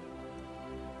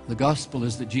 The gospel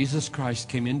is that Jesus Christ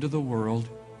came into the world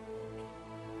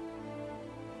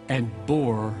and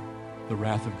bore the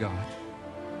wrath of God,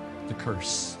 the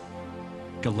curse.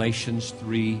 Galatians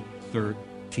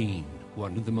 3:13,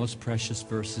 one of the most precious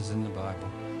verses in the Bible.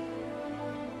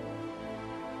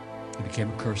 He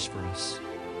became a curse for us.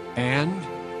 And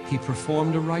he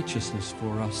performed a righteousness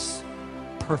for us,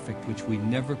 perfect, which we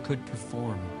never could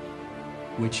perform.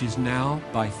 which is now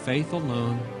by faith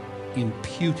alone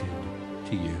imputed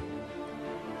to you,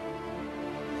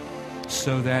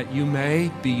 so that you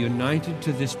may be united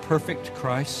to this perfect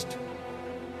Christ,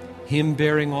 Him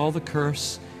bearing all the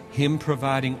curse, Him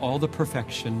providing all the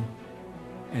perfection,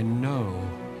 and know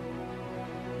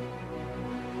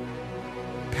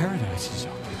paradise is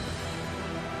open.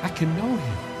 I can know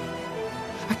Him.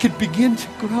 I could begin to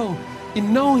grow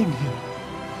in knowing Him.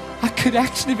 I could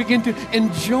actually begin to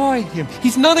enjoy Him.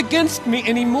 He's not against me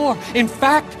anymore. In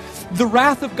fact, the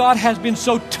wrath of God has been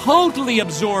so totally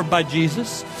absorbed by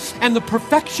Jesus, and the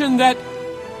perfection that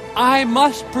I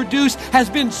must produce has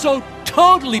been so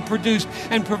totally produced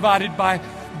and provided by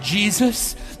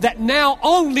Jesus, that now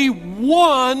only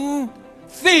one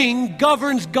thing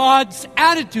governs God's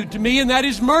attitude to me, and that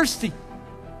is mercy.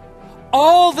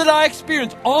 All that I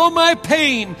experience, all my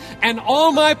pain and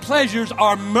all my pleasures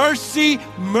are mercy,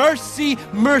 mercy,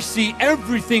 mercy,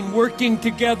 everything working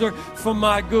together for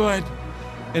my good.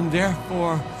 And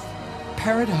therefore,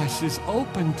 paradise is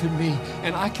open to me,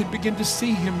 and I can begin to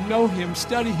see Him, know Him,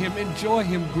 study Him, enjoy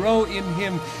Him, grow in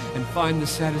Him, and find the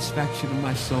satisfaction of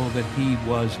my soul that He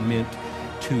was meant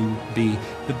to be.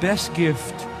 The best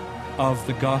gift of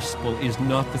the gospel is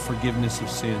not the forgiveness of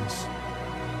sins.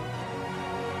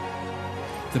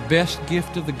 The best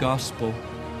gift of the gospel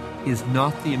is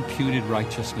not the imputed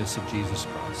righteousness of Jesus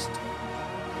Christ.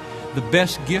 The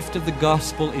best gift of the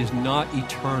gospel is not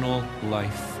eternal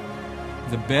life.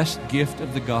 The best gift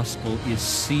of the gospel is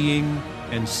seeing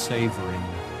and savoring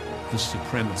the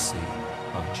supremacy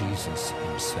of Jesus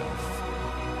Himself.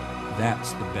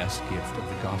 That's the best gift of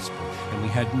the gospel. And we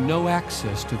had no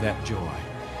access to that joy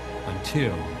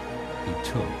until He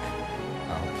took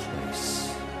our place.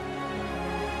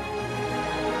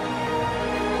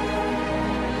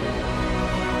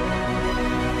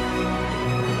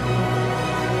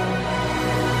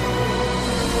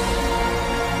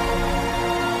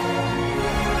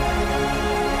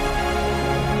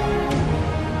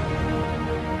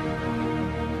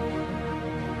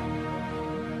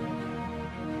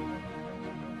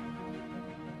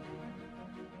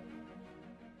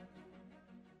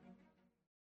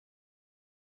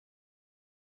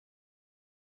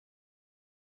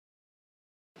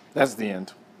 That's the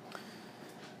end.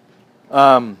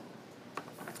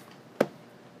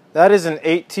 That is an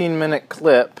 18-minute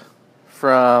clip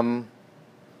from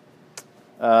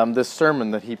this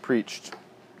sermon that he preached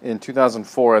in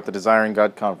 2004 at the Desiring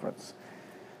God Conference.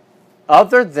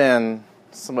 Other than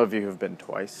some of you who've been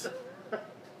twice,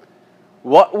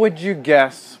 what would you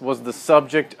guess was the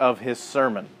subject of his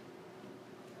sermon?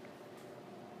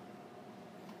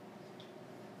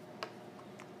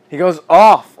 He goes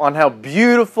off on how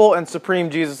beautiful and supreme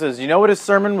Jesus is. You know what his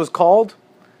sermon was called?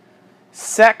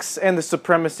 Sex and the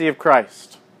Supremacy of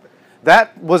Christ.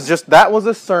 That was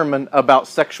a sermon about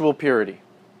sexual purity.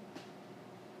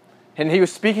 And he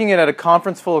was speaking it at a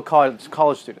conference full of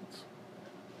college students.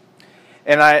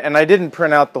 And I didn't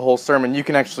print out the whole sermon. You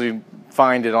can actually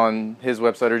find it on his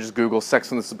website or just Google Sex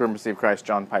and the Supremacy of Christ,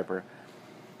 John Piper.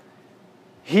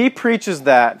 He preaches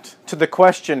that to the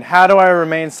question, how do I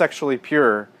remain sexually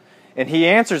pure? And he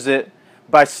answers it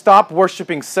by stop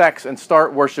worshiping sex and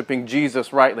start worshiping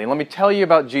Jesus rightly. And let me tell you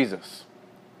about Jesus.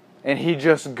 And he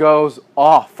just goes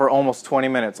off for almost 20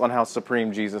 minutes on how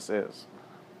supreme Jesus is.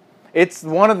 It's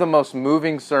one of the most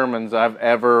moving sermons I've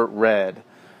ever read.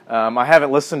 I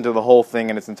haven't listened to the whole thing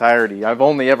in its entirety. I've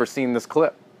only ever seen this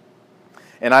clip.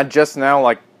 And I just now,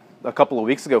 like a couple of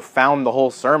weeks ago, found the whole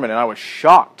sermon, and I was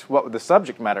shocked what the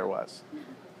subject matter was.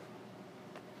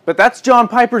 But that's John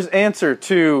Piper's answer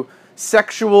to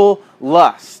sexual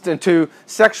lust and to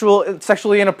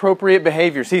sexually inappropriate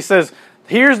behaviors. He says,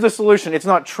 here's the solution. It's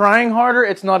not trying harder.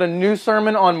 It's not a new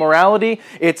sermon on morality.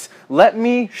 It's let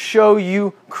me show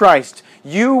you Christ.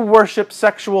 You worship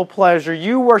sexual pleasure.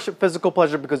 You worship physical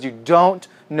pleasure because you don't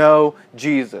know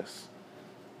Jesus.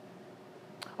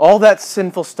 All that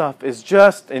sinful stuff is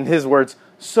just, in his words,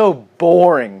 so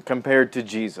boring compared to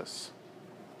Jesus.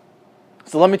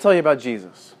 So let me tell you about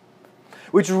Jesus,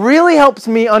 which really helps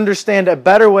me understand a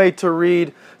better way to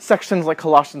read sections like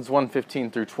Colossians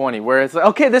 1:15 through 20, where it's like,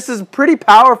 okay, this is pretty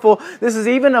powerful. This is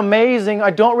even amazing. I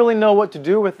don't really know what to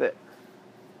do with it.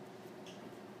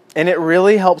 And it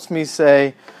really helps me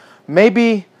say,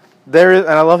 maybe there is,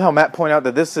 and I love how Matt pointed out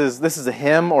that this is a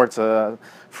hymn, or it's a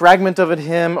fragment of a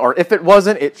hymn, or if it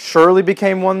wasn't, it surely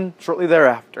became one shortly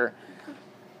thereafter.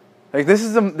 Like this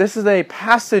is a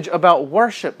passage about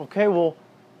worship. Okay, well,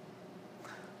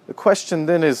 the question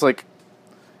then is like,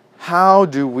 how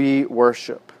do we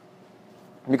worship?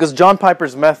 Because John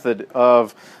Piper's method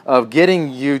of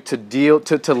getting you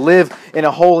to live in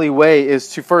a holy way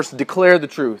is to first declare the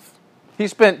truth. He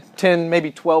spent 10,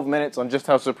 maybe 12 minutes on just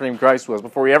how supreme Christ was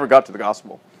before he ever got to the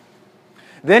gospel.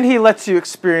 Then he lets you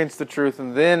experience the truth,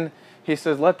 and then he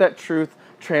says, let that truth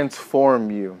transform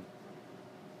you.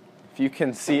 If you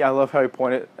can see, I love how he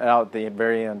pointed out at the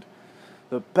very end.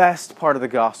 The best part of the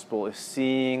gospel is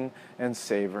seeing and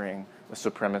savoring the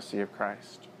supremacy of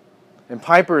Christ. And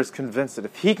Piper is convinced that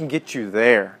if he can get you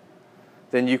there,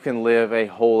 then you can live a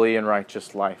holy and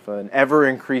righteous life, an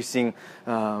ever-increasing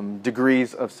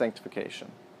degrees of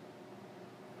sanctification.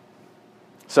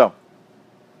 So,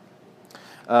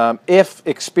 if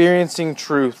experiencing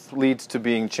truth leads to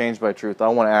being changed by truth, I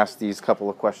want to ask these couple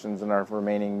of questions in our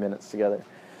remaining minutes together.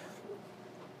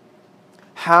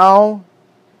 How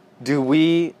do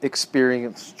we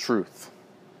experience truth?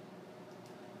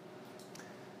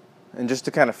 And just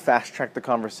to kind of fast-track the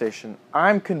conversation,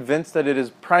 I'm convinced that it is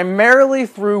primarily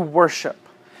through worship.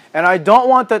 And I don't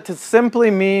want that to simply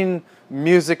mean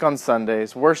music on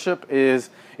Sundays. Worship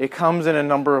it comes in a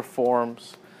number of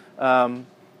forms.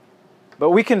 But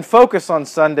we can focus on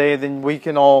Sunday, then we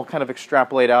can all kind of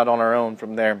extrapolate out on our own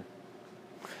from there.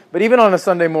 But even on a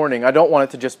Sunday morning, I don't want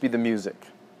it to just be the music.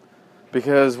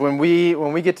 Because when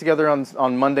we get together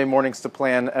on Monday mornings to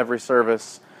plan every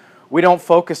service, we don't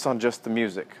focus on just the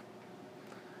music.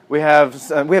 We have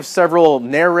several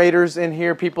narrators in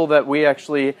here, people that we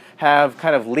actually have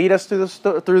kind of lead us through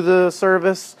the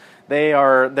service. They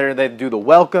do the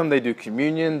welcome, they do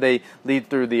communion, they lead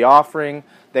through the offering,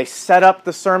 they set up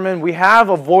the sermon. We have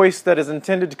a voice that is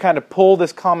intended to kind of pull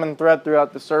this common thread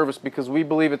throughout the service because we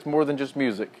believe it's more than just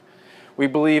music. We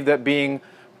believe that being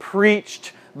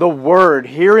preached the Word,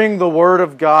 hearing the Word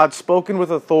of God spoken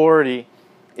with authority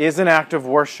is an act of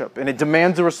worship, and it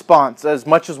demands a response as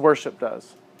much as worship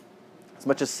does. As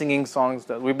much as singing songs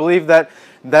does. We believe that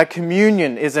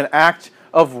communion is an act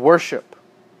of worship.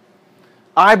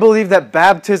 I believe that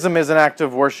baptism is an act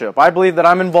of worship. I believe that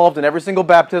I'm involved in every single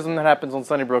baptism that happens on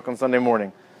Sunnybrook on Sunday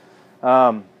morning.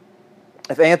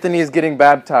 If Anthony is getting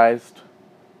baptized,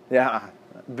 yeah,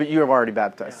 but you have already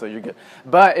baptized, so you're good.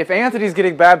 But if Anthony's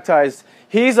getting baptized,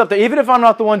 he's up there. Even if I'm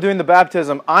not the one doing the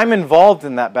baptism, I'm involved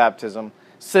in that baptism,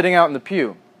 sitting out in the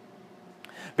pew.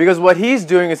 Because what he's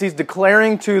doing is he's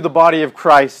declaring to the body of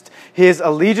Christ his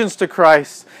allegiance to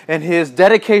Christ and his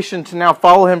dedication to now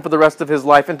follow him for the rest of his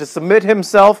life and to submit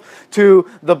himself to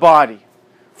the body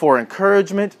for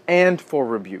encouragement and for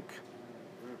rebuke.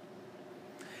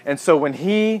 And so when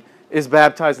he is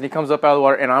baptized and he comes up out of the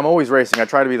water, and I'm always racing, I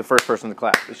try to be the first person to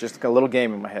clap. It's just a little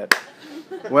game in my head.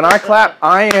 When I clap,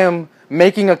 I am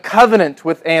making a covenant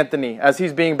with Anthony as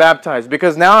he's being baptized.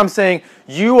 Because now I'm saying,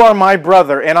 you are my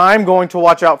brother, and I'm going to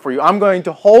watch out for you. I'm going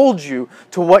to hold you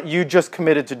to what you just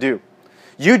committed to do.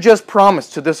 You just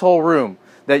promised to this whole room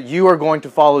that you are going to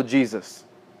follow Jesus.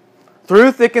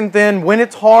 Through thick and thin, when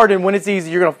it's hard and when it's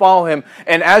easy, you're going to follow him.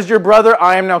 And as your brother,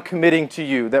 I am now committing to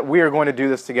you that we are going to do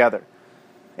this together.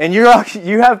 And you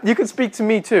can speak to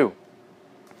me too.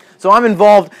 So I'm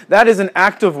involved. That is an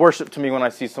act of worship to me when I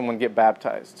see someone get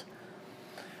baptized.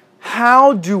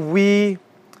 How do we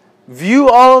view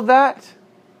all of that?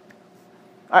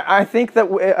 I think that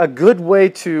a good way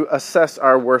to assess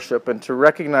our worship and to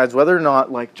recognize whether or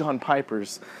not, like John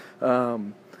Piper's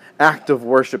act of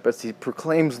worship as he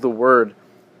proclaims the word,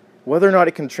 whether or not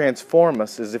it can transform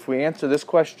us is if we answer this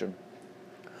question: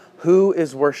 who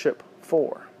is worship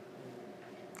for?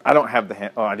 I don't have the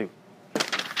hand. Oh, I do.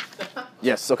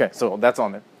 Yes, okay, so that's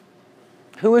on there.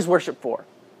 Who is worship for?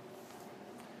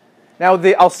 Now,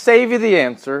 I'll save you the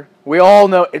answer. We all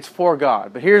know it's for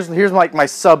God. But here's like my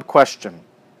sub-question.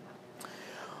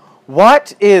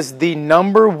 What is the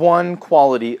number one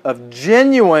quality of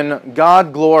genuine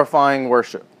God-glorifying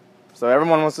worship? So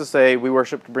everyone wants to say, we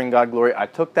worship to bring God glory. I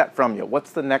took that from you.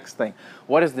 What's the next thing?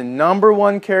 What is the number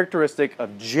one characteristic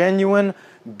of genuine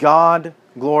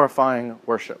God-glorifying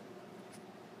worship?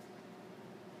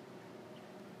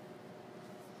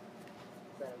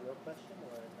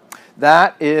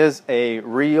 That is a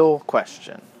real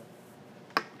question.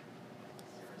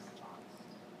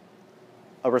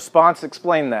 A response,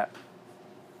 explain that.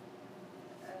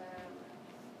 If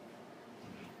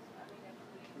we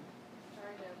try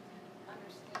to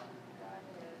understand who God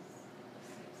is, it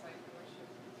seems like worship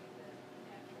would be the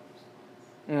natural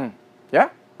response. Yeah,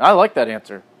 I like that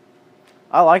answer.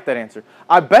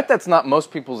 I bet that's not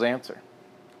most people's answer.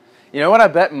 You know what I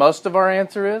bet most of our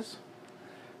answer is?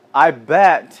 I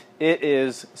bet it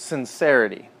is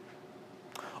sincerity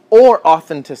or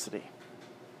authenticity.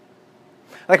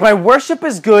 Like, my worship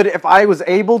is good if I was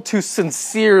able to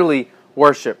sincerely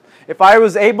worship. if I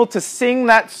was able to sing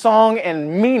that song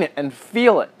and mean it and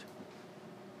feel it,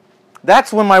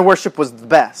 that's when my worship was the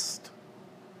best.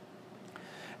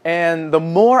 And the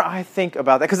more I think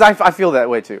about that, because I feel that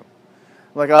way too.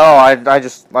 Like,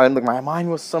 my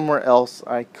mind was somewhere else.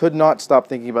 I could not stop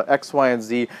thinking about X, Y, and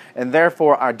Z, and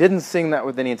therefore I didn't sing that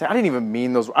with any intent. I didn't even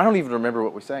mean those. I don't even remember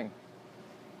what we sang.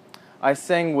 I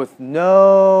sang with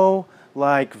no,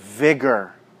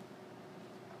 vigor.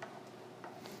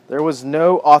 There was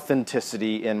no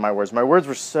authenticity in my words. My words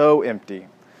were so empty.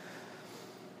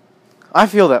 I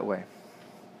feel that way.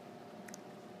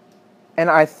 And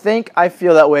I think I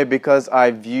feel that way because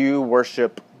I view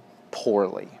worship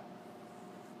poorly.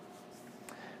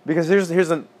 Because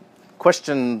here's a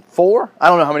question 4. I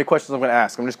don't know how many questions I'm going to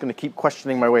ask. I'm just going to keep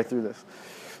questioning my way through this.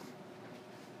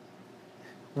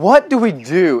 What do we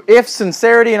do if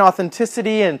sincerity and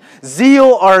authenticity and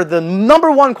zeal are the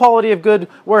number one quality of good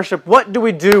worship? What do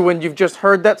we do when you've just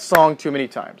heard that song too many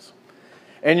times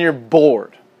and you're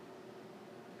bored?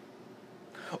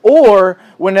 Or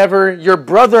whenever your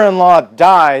brother-in-law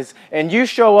dies and you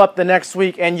show up the next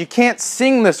week and you can't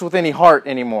sing this with any heart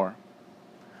anymore?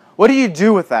 What do you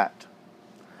do with that?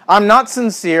 I'm not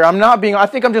sincere. I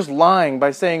think I'm just lying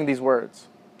by saying these words.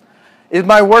 Is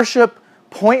my worship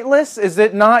pointless? Is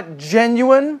it not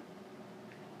genuine?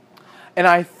 And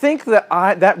I think that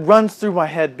that runs through my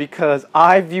head because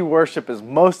I view worship as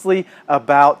mostly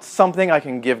about something I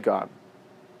can give God.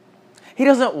 He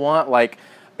doesn't want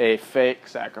a fake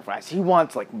sacrifice. He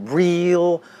wants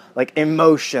real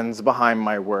emotions behind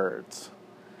my words.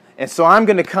 And so I'm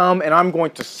going to come and I'm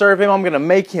going to serve Him. I'm going to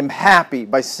make Him happy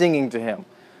by singing to Him.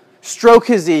 Stroke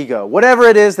His ego. Whatever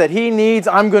it is that He needs,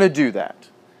 I'm going to do that.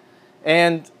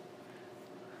 And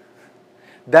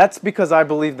that's because I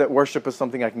believe that worship is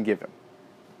something I can give Him.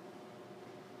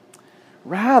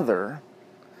 Rather,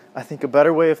 I think a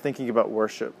better way of thinking about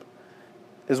worship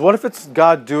is what if it's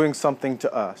God doing something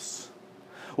to us?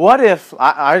 What if,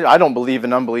 I don't believe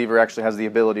an unbeliever actually has the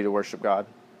ability to worship God.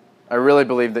 I really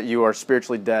believe that you are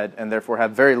spiritually dead and therefore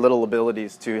have very little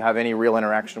abilities to have any real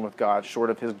interaction with God short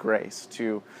of His grace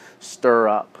to stir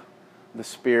up the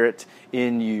Spirit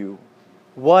in you.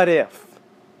 What if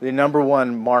the number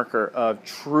one marker of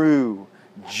true,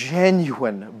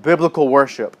 genuine biblical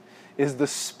worship is the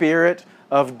Spirit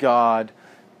of God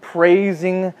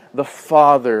praising the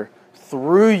Father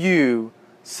through you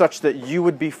such that you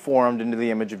would be formed into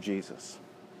the image of Jesus?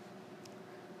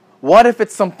 What if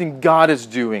it's something God is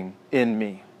doing in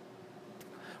me?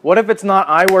 What if it's not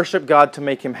I worship God to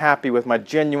make Him happy with my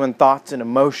genuine thoughts and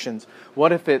emotions?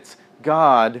 What if it's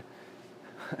God,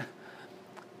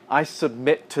 I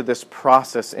submit to this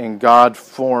process and God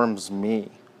forms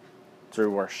me through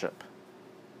worship?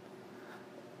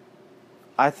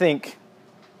 I think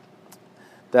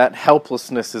that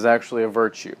helplessness is actually a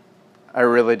virtue. I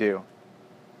really do.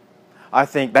 I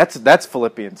think that's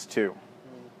Philippians 2.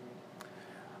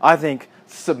 I think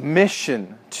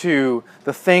submission to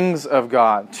the things of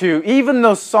God, to even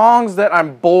those songs that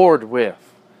I'm bored with,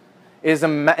 is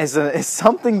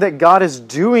something that God is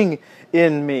doing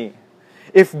in me.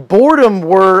 If boredom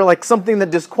were something that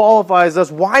disqualifies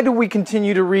us, why do we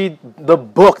continue to read the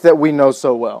book that we know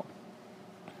so well?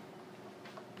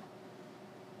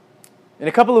 In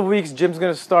a couple of weeks, Jim's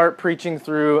going to start preaching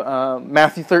through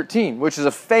Matthew 13, which is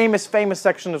a famous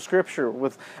section of Scripture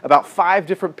with about 5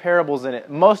 different parables in it,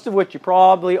 most of which you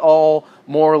probably all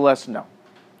more or less know.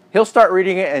 He'll start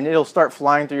reading it and it'll start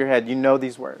flying through your head. You know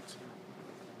these words.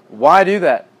 Why do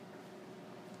that?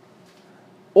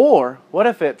 Or, what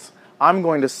if it's, I'm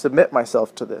going to submit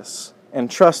myself to this and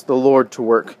trust the Lord to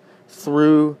work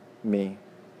through me,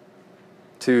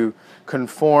 to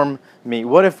conform me?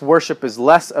 What if worship is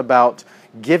less about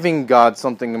giving God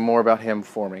something and more about Him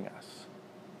forming us?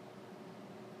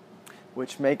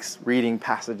 Which makes reading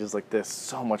passages like this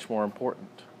so much more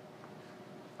important.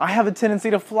 I have a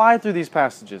tendency to fly through these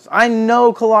passages. I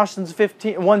know Colossians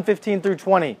 1:15 through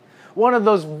 20. One of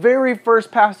those very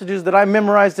first passages that I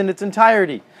memorized in its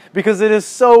entirety because it is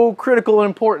so critical and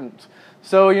important.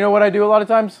 So you know what I do a lot of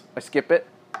times? I skip it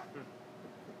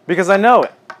because I know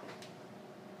it.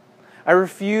 I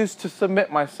refuse to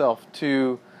submit myself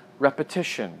to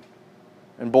repetition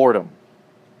and boredom.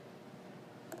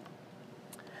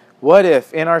 What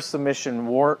if in our submission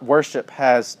worship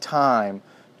has time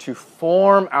to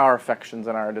form our affections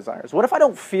and our desires? What if I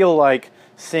don't feel like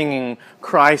singing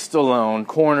Christ alone,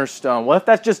 cornerstone? What if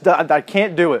that's just, I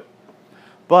can't do it?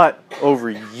 But over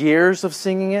years of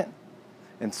singing it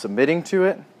and submitting to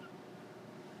it,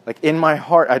 in my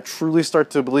heart, I truly start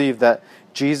to believe that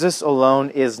Jesus alone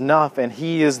is enough and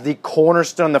He is the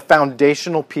cornerstone, the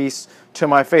foundational piece to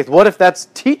my faith. What if that's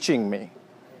teaching me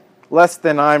less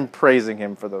than I'm praising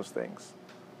Him for those things.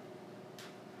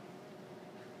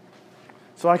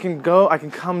 So I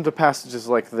can come to passages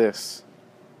like this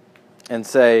and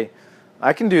say,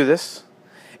 I can do this.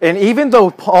 And even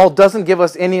though Paul doesn't give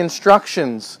us any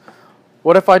instructions,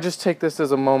 what if I just take this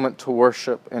as a moment to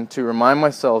worship and to remind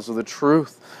myself of the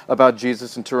truth about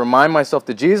Jesus and to remind myself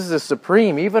that Jesus is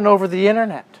supreme even over the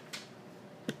internet,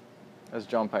 as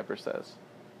John Piper says.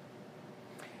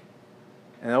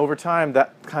 And over time,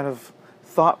 that kind of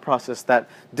thought process, that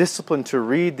discipline to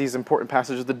read these important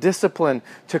passages, the discipline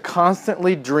to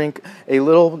constantly drink a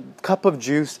little cup of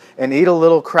juice and eat a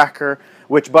little cracker,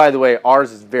 which, by the way,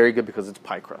 ours is very good because it's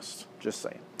pie crust, just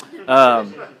saying.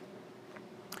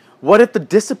 What if the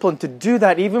discipline to do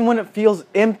that, even when it feels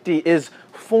empty, is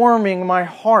forming my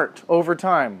heart over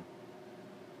time?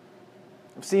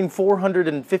 I've seen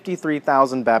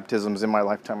 453,000 baptisms in my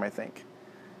lifetime, I think.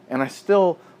 And I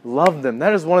still love them.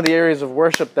 That is one of the areas of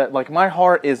worship that, like, my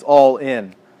heart is all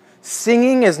in.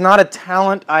 Singing is not a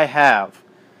talent I have.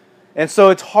 And so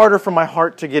it's harder for my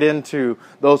heart to get into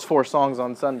those 4 songs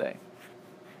on Sunday.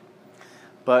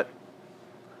 But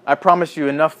I promise you,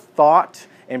 enough thought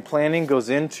and planning goes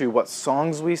into what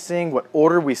songs we sing, what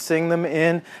order we sing them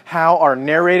in, how our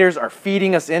narrators are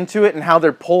feeding us into it, and how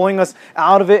they're pulling us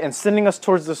out of it and sending us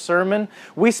towards the sermon.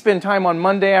 We spend time on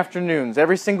Monday afternoons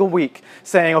every single week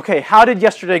saying, okay, how did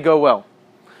yesterday go well?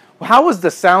 How was the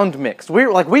sound mix? We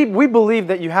believe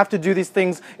that you have to do these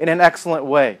things in an excellent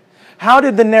way. How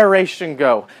did the narration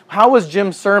go? How was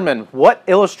Jim's sermon? What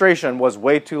illustration was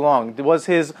way too long? Was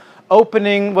his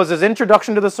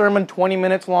introduction to the sermon 20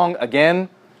 minutes long again?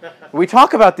 We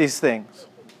talk about these things.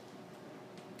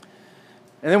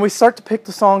 And then we start to pick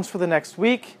the songs for the next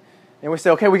week. And we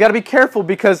say, okay, we got to be careful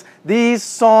because these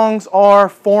songs are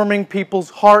forming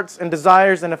people's hearts and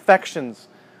desires and affections.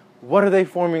 What are they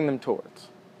forming them towards?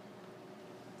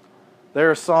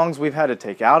 There are songs we've had to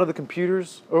take out of the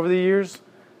computers over the years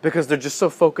because they're just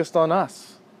so focused on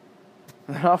us.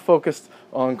 They're not focused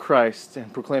on Christ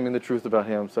and proclaiming the truth about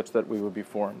Him such that we would be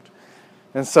formed.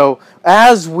 And so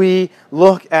as we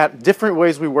look at different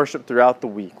ways we worship throughout the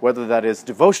week, whether that is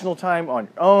devotional time on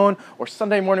your own, or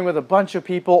Sunday morning with a bunch of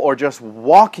people, or just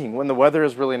walking when the weather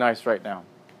is really nice right now,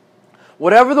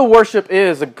 whatever the worship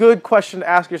is, a good question to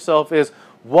ask yourself is,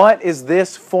 what is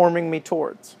this forming me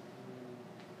towards?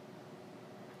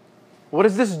 What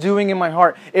is this doing in my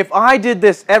heart? If I did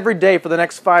this every day for the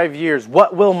next 5 years,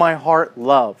 what will my heart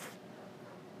love?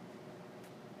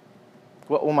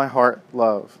 What will my heart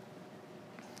love?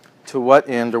 To what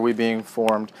end are we being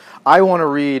formed? I want to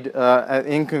read,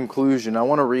 in conclusion, I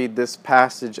want to read this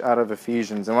passage out of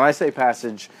Ephesians. And when I say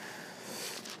passage,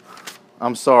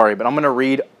 I'm sorry, but I'm going to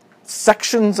read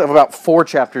sections of about 4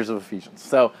 chapters of Ephesians.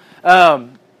 So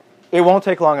it won't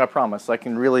take long, I promise. I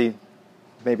can really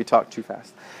maybe talk too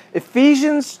fast.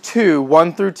 Ephesians 2,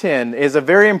 1 through 10 is a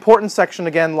very important section,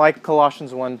 again, like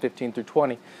Colossians 1, 15 through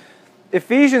 20.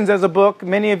 Ephesians as a book,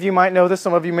 many of you might know this,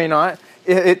 some of you may not.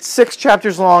 It's 6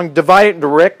 chapters long, divided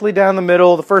directly down the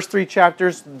middle. The first 3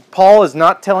 chapters, Paul is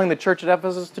not telling the church at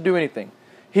Ephesus to do anything.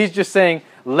 He's just saying,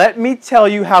 let me tell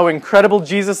you how incredible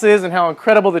Jesus is and how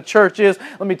incredible the church is.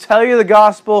 Let me tell you the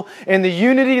gospel and the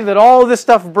unity that all of this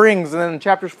stuff brings. And then in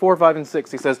chapters 4, 5, and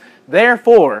 6, he says,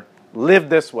 therefore, live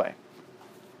this way.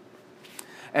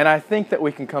 And I think that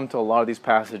we can come to a lot of these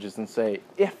passages and say,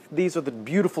 if these are the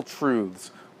beautiful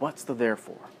truths, what's the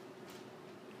therefore?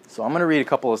 So I'm going to read a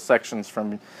couple of sections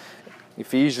from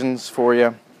Ephesians for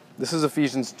you. This is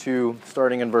Ephesians 2,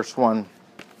 starting in verse 1.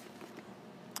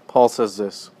 Paul says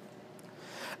this,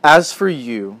 as for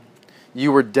you,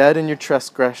 you were dead in your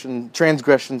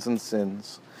transgressions and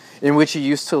sins, in which you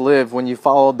used to live when you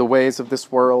followed the ways of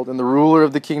this world and the ruler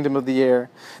of the kingdom of the air,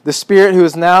 the spirit who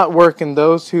is now at work in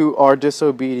those who are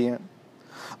disobedient.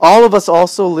 All of us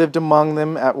also lived among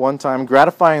them at one time,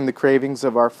 gratifying the cravings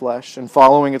of our flesh and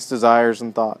following its desires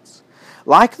and thoughts.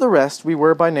 Like the rest, we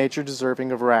were by nature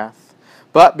deserving of wrath.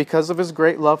 But because of His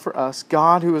great love for us,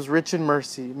 God, who is rich in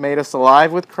mercy, made us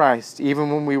alive with Christ,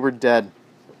 even when we were dead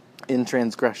in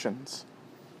transgressions.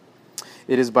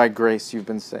 It is by grace you've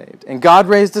been saved. And God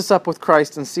raised us up with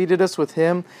Christ and seated us with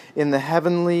Him in the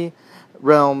heavenly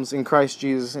realms in Christ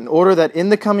Jesus, in order that in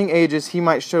the coming ages He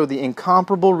might show the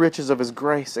incomparable riches of His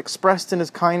grace, expressed in His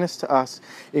kindness to us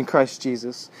in Christ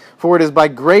Jesus. For it is by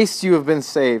grace you have been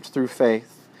saved through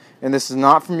faith. And this is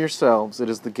not from yourselves, it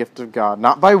is the gift of God,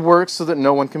 not by works so that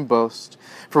no one can boast.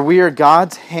 For we are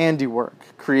God's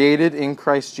handiwork, created in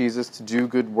Christ Jesus to do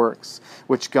good works,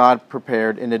 which God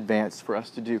prepared in advance for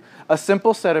us to do. A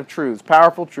simple set of truths,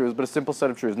 powerful truths, but a simple set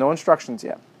of truths. No instructions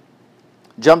yet.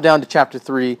 Jump down to chapter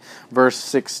 3, verse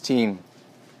 16.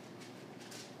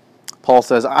 Paul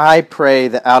says, I pray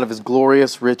that out of his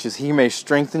glorious riches he may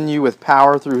strengthen you with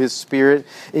power through his Spirit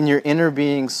in your inner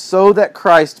being, so that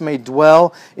Christ may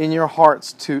dwell in your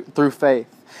hearts through faith.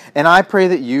 And I pray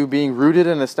that you, being rooted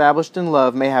and established in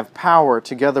love, may have power,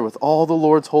 together with all the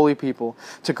Lord's holy people,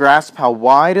 to grasp how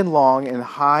wide and long and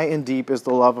high and deep is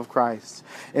the love of Christ,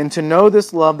 and to know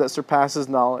this love that surpasses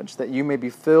knowledge, that you may be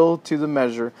filled to the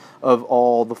measure of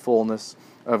all the fullness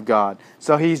of God.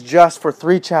 So he's just for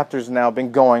 3 chapters now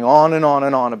been going on and on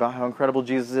and on about how incredible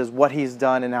Jesus is, what he's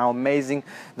done, and how amazing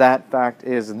that fact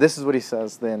is. And this is what he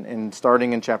says then,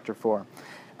 starting in chapter 4.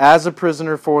 As a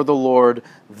prisoner for the Lord,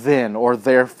 then, or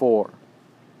therefore,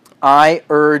 I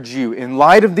urge you, in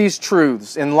light of these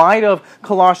truths, in light of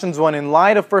Colossians 1, in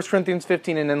light of 1 Corinthians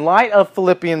 15, and in light of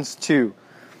Philippians 2,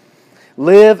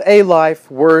 live a life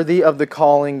worthy of the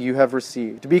calling you have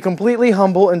received. Be completely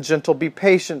humble and gentle. Be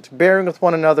patient, bearing with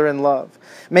one another in love.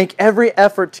 Make every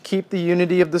effort to keep the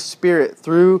unity of the Spirit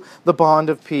through the bond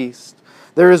of peace.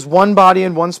 There is one body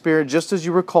and one Spirit, just as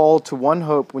you were called to one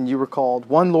hope when you were called.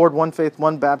 One Lord, one faith,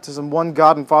 one baptism, one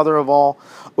God and Father of all,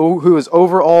 who is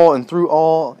over all and through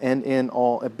all and in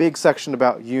all. A big section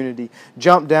about unity.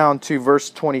 Jump down to verse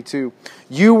 22.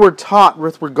 You were taught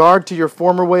with regard to your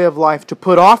former way of life to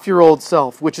put off your old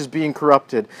self, which is being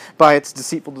corrupted by its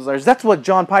deceitful desires. That's what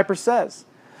John Piper says.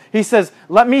 He says,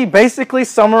 let me basically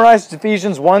summarize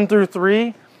Ephesians 1 through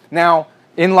 3. Now,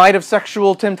 in light of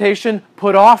sexual temptation,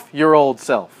 put off your old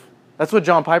self. That's what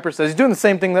John Piper says. He's doing the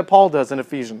same thing that Paul does in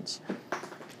Ephesians.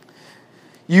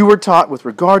 You were taught with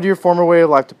regard to your former way of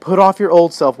life to put off your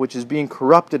old self, which is being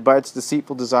corrupted by its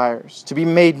deceitful desires, to be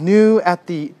made new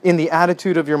in the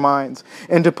attitude of your minds,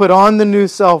 and to put on the new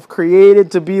self,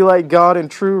 created to be like God in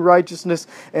true righteousness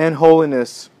and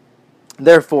holiness.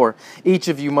 Therefore, each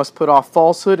of you must put off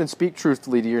falsehood and speak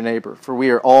truthfully to your neighbor, for we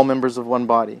are all members of one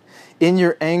body. In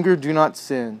your anger, do not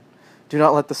sin. Do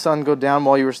not let the sun go down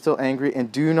while you are still angry,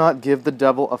 and do not give the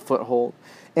devil a foothold.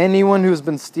 Anyone who has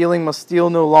been stealing must steal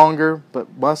no longer,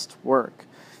 but must work,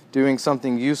 doing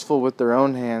something useful with their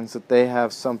own hands, that they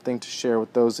have something to share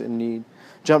with those in need.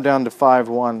 Jump down to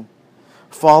 5:1.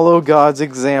 Follow God's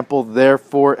example,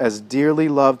 therefore, as dearly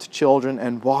loved children,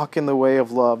 and walk in the way of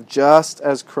love, just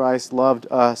as Christ loved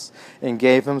us and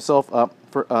gave himself up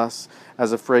for us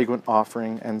as a fragrant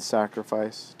offering and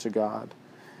sacrifice to God.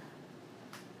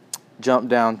 Jump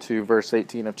down to verse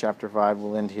 18 of chapter 5.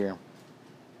 We'll end here.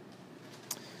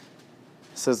 It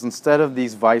says, instead of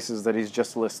these vices that he's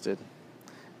just listed,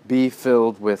 be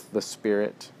filled with the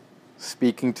Spirit,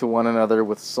 speaking to one another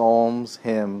with psalms,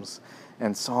 hymns,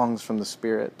 and songs from the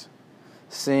Spirit.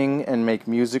 Sing and make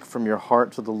music from your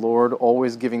heart to the Lord,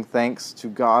 always giving thanks to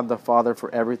God the Father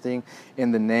for everything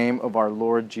in the name of our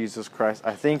Lord Jesus Christ.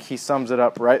 I think he sums it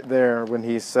up right there when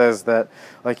he says that,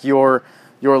 like, your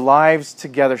lives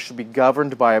together should be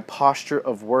governed by a posture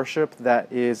of worship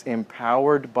that is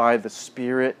empowered by the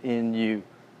Spirit in you.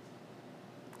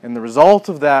 And the result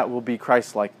of that will be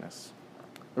Christ-likeness.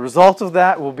 The result of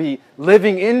that will be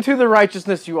living into the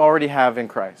righteousness you already have in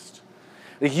Christ.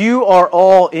 You are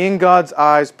all, in God's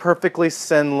eyes, perfectly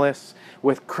sinless,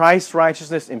 with Christ's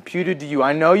righteousness imputed to you.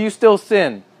 I know you still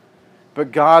sin,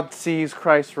 but God sees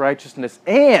Christ's righteousness,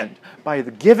 and by the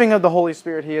giving of the Holy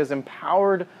Spirit, he has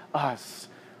empowered us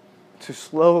to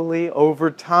slowly,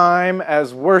 over time,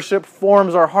 as worship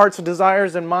forms our hearts and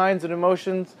desires and minds and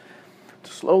emotions,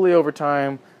 to slowly, over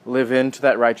time, live into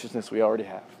that righteousness we already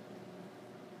have.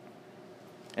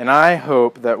 And I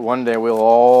hope that one day we'll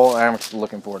all, I'm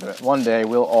looking forward to it, one day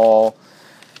we'll all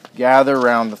gather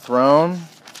around the throne,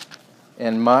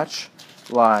 and much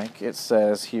like it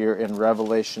says here in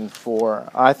Revelation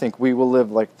 4, I think we will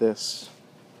live like this.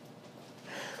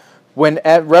 When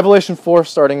at Revelation 4,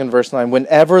 starting in verse 9,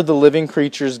 whenever the living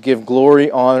creatures give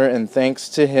glory, honor, and thanks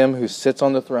to him who sits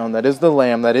on the throne, that is the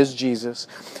Lamb, that is Jesus,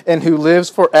 and who lives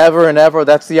forever and ever,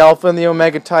 that's the Alpha and the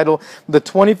Omega title, the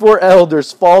 24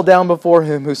 elders fall down before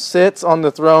him who sits on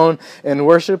the throne and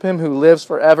worship him who lives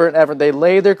forever and ever. They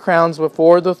lay their crowns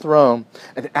before the throne,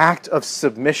 an act of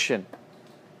submission.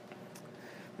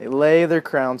 They lay their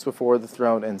crowns before the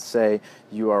throne and say,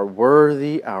 you are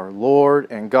worthy, our Lord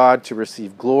and God, to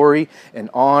receive glory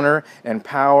and honor and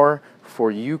power,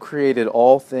 for you created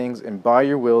all things, and by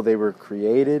your will they were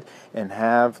created and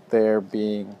have their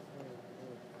being.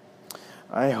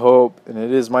 I hope, and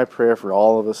it is my prayer for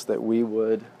all of us, that we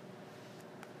would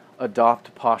adopt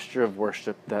a posture of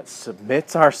worship that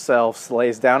submits ourselves,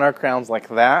 lays down our crowns like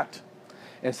that,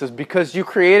 and says, because you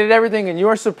created everything and you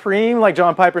are supreme, like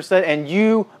John Piper said, and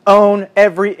you own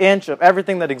every inch of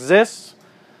everything that exists,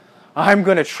 I'm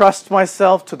going to trust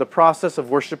myself to the process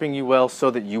of worshiping you well so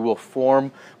that you will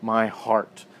form my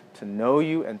heart to know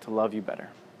you and to love you better.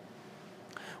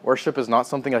 Worship is not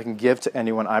something I can give to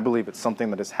anyone. I believe it's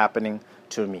something that is happening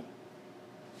to me.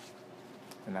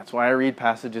 And that's why I read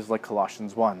passages like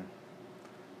Colossians 1.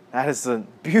 That is a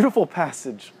beautiful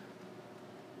passage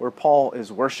where Paul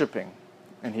is worshiping,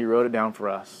 and he wrote it down for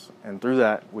us. And through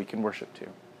that, we can worship too.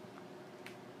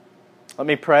 Let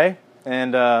me pray,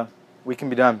 and we can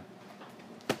be done.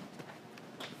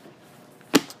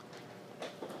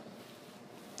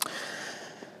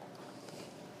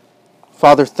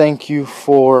 Father, thank you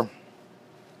for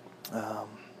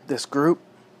this group.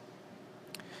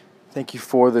 Thank you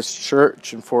for this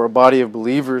church and for a body of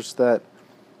believers that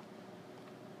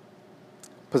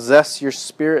possess your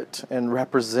Spirit and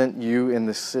represent you in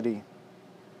this city.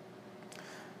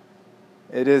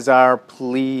 It is our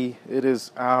plea, it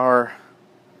is our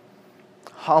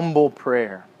humble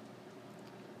prayer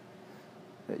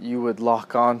that you would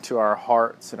lock on to our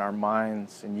hearts and our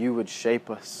minds, and you would shape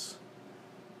us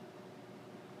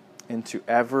into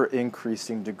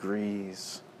ever-increasing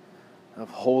degrees of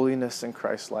holiness and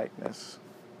Christ-likeness.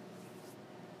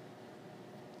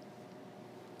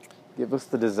 Give us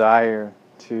the desire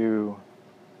to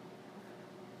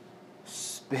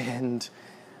spend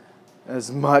as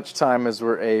much time as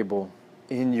we're able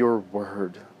in your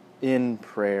word, in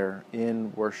prayer,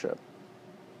 in worship.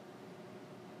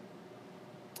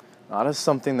 Not as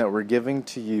something that we're giving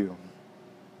to you,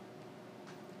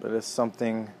 but as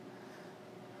something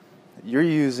that you're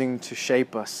using to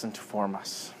shape us and to form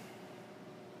us.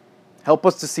 Help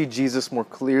us to see Jesus more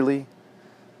clearly,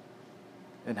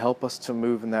 and help us to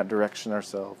move in that direction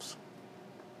ourselves.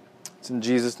 It's in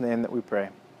Jesus' name that we pray.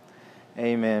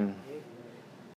 Amen.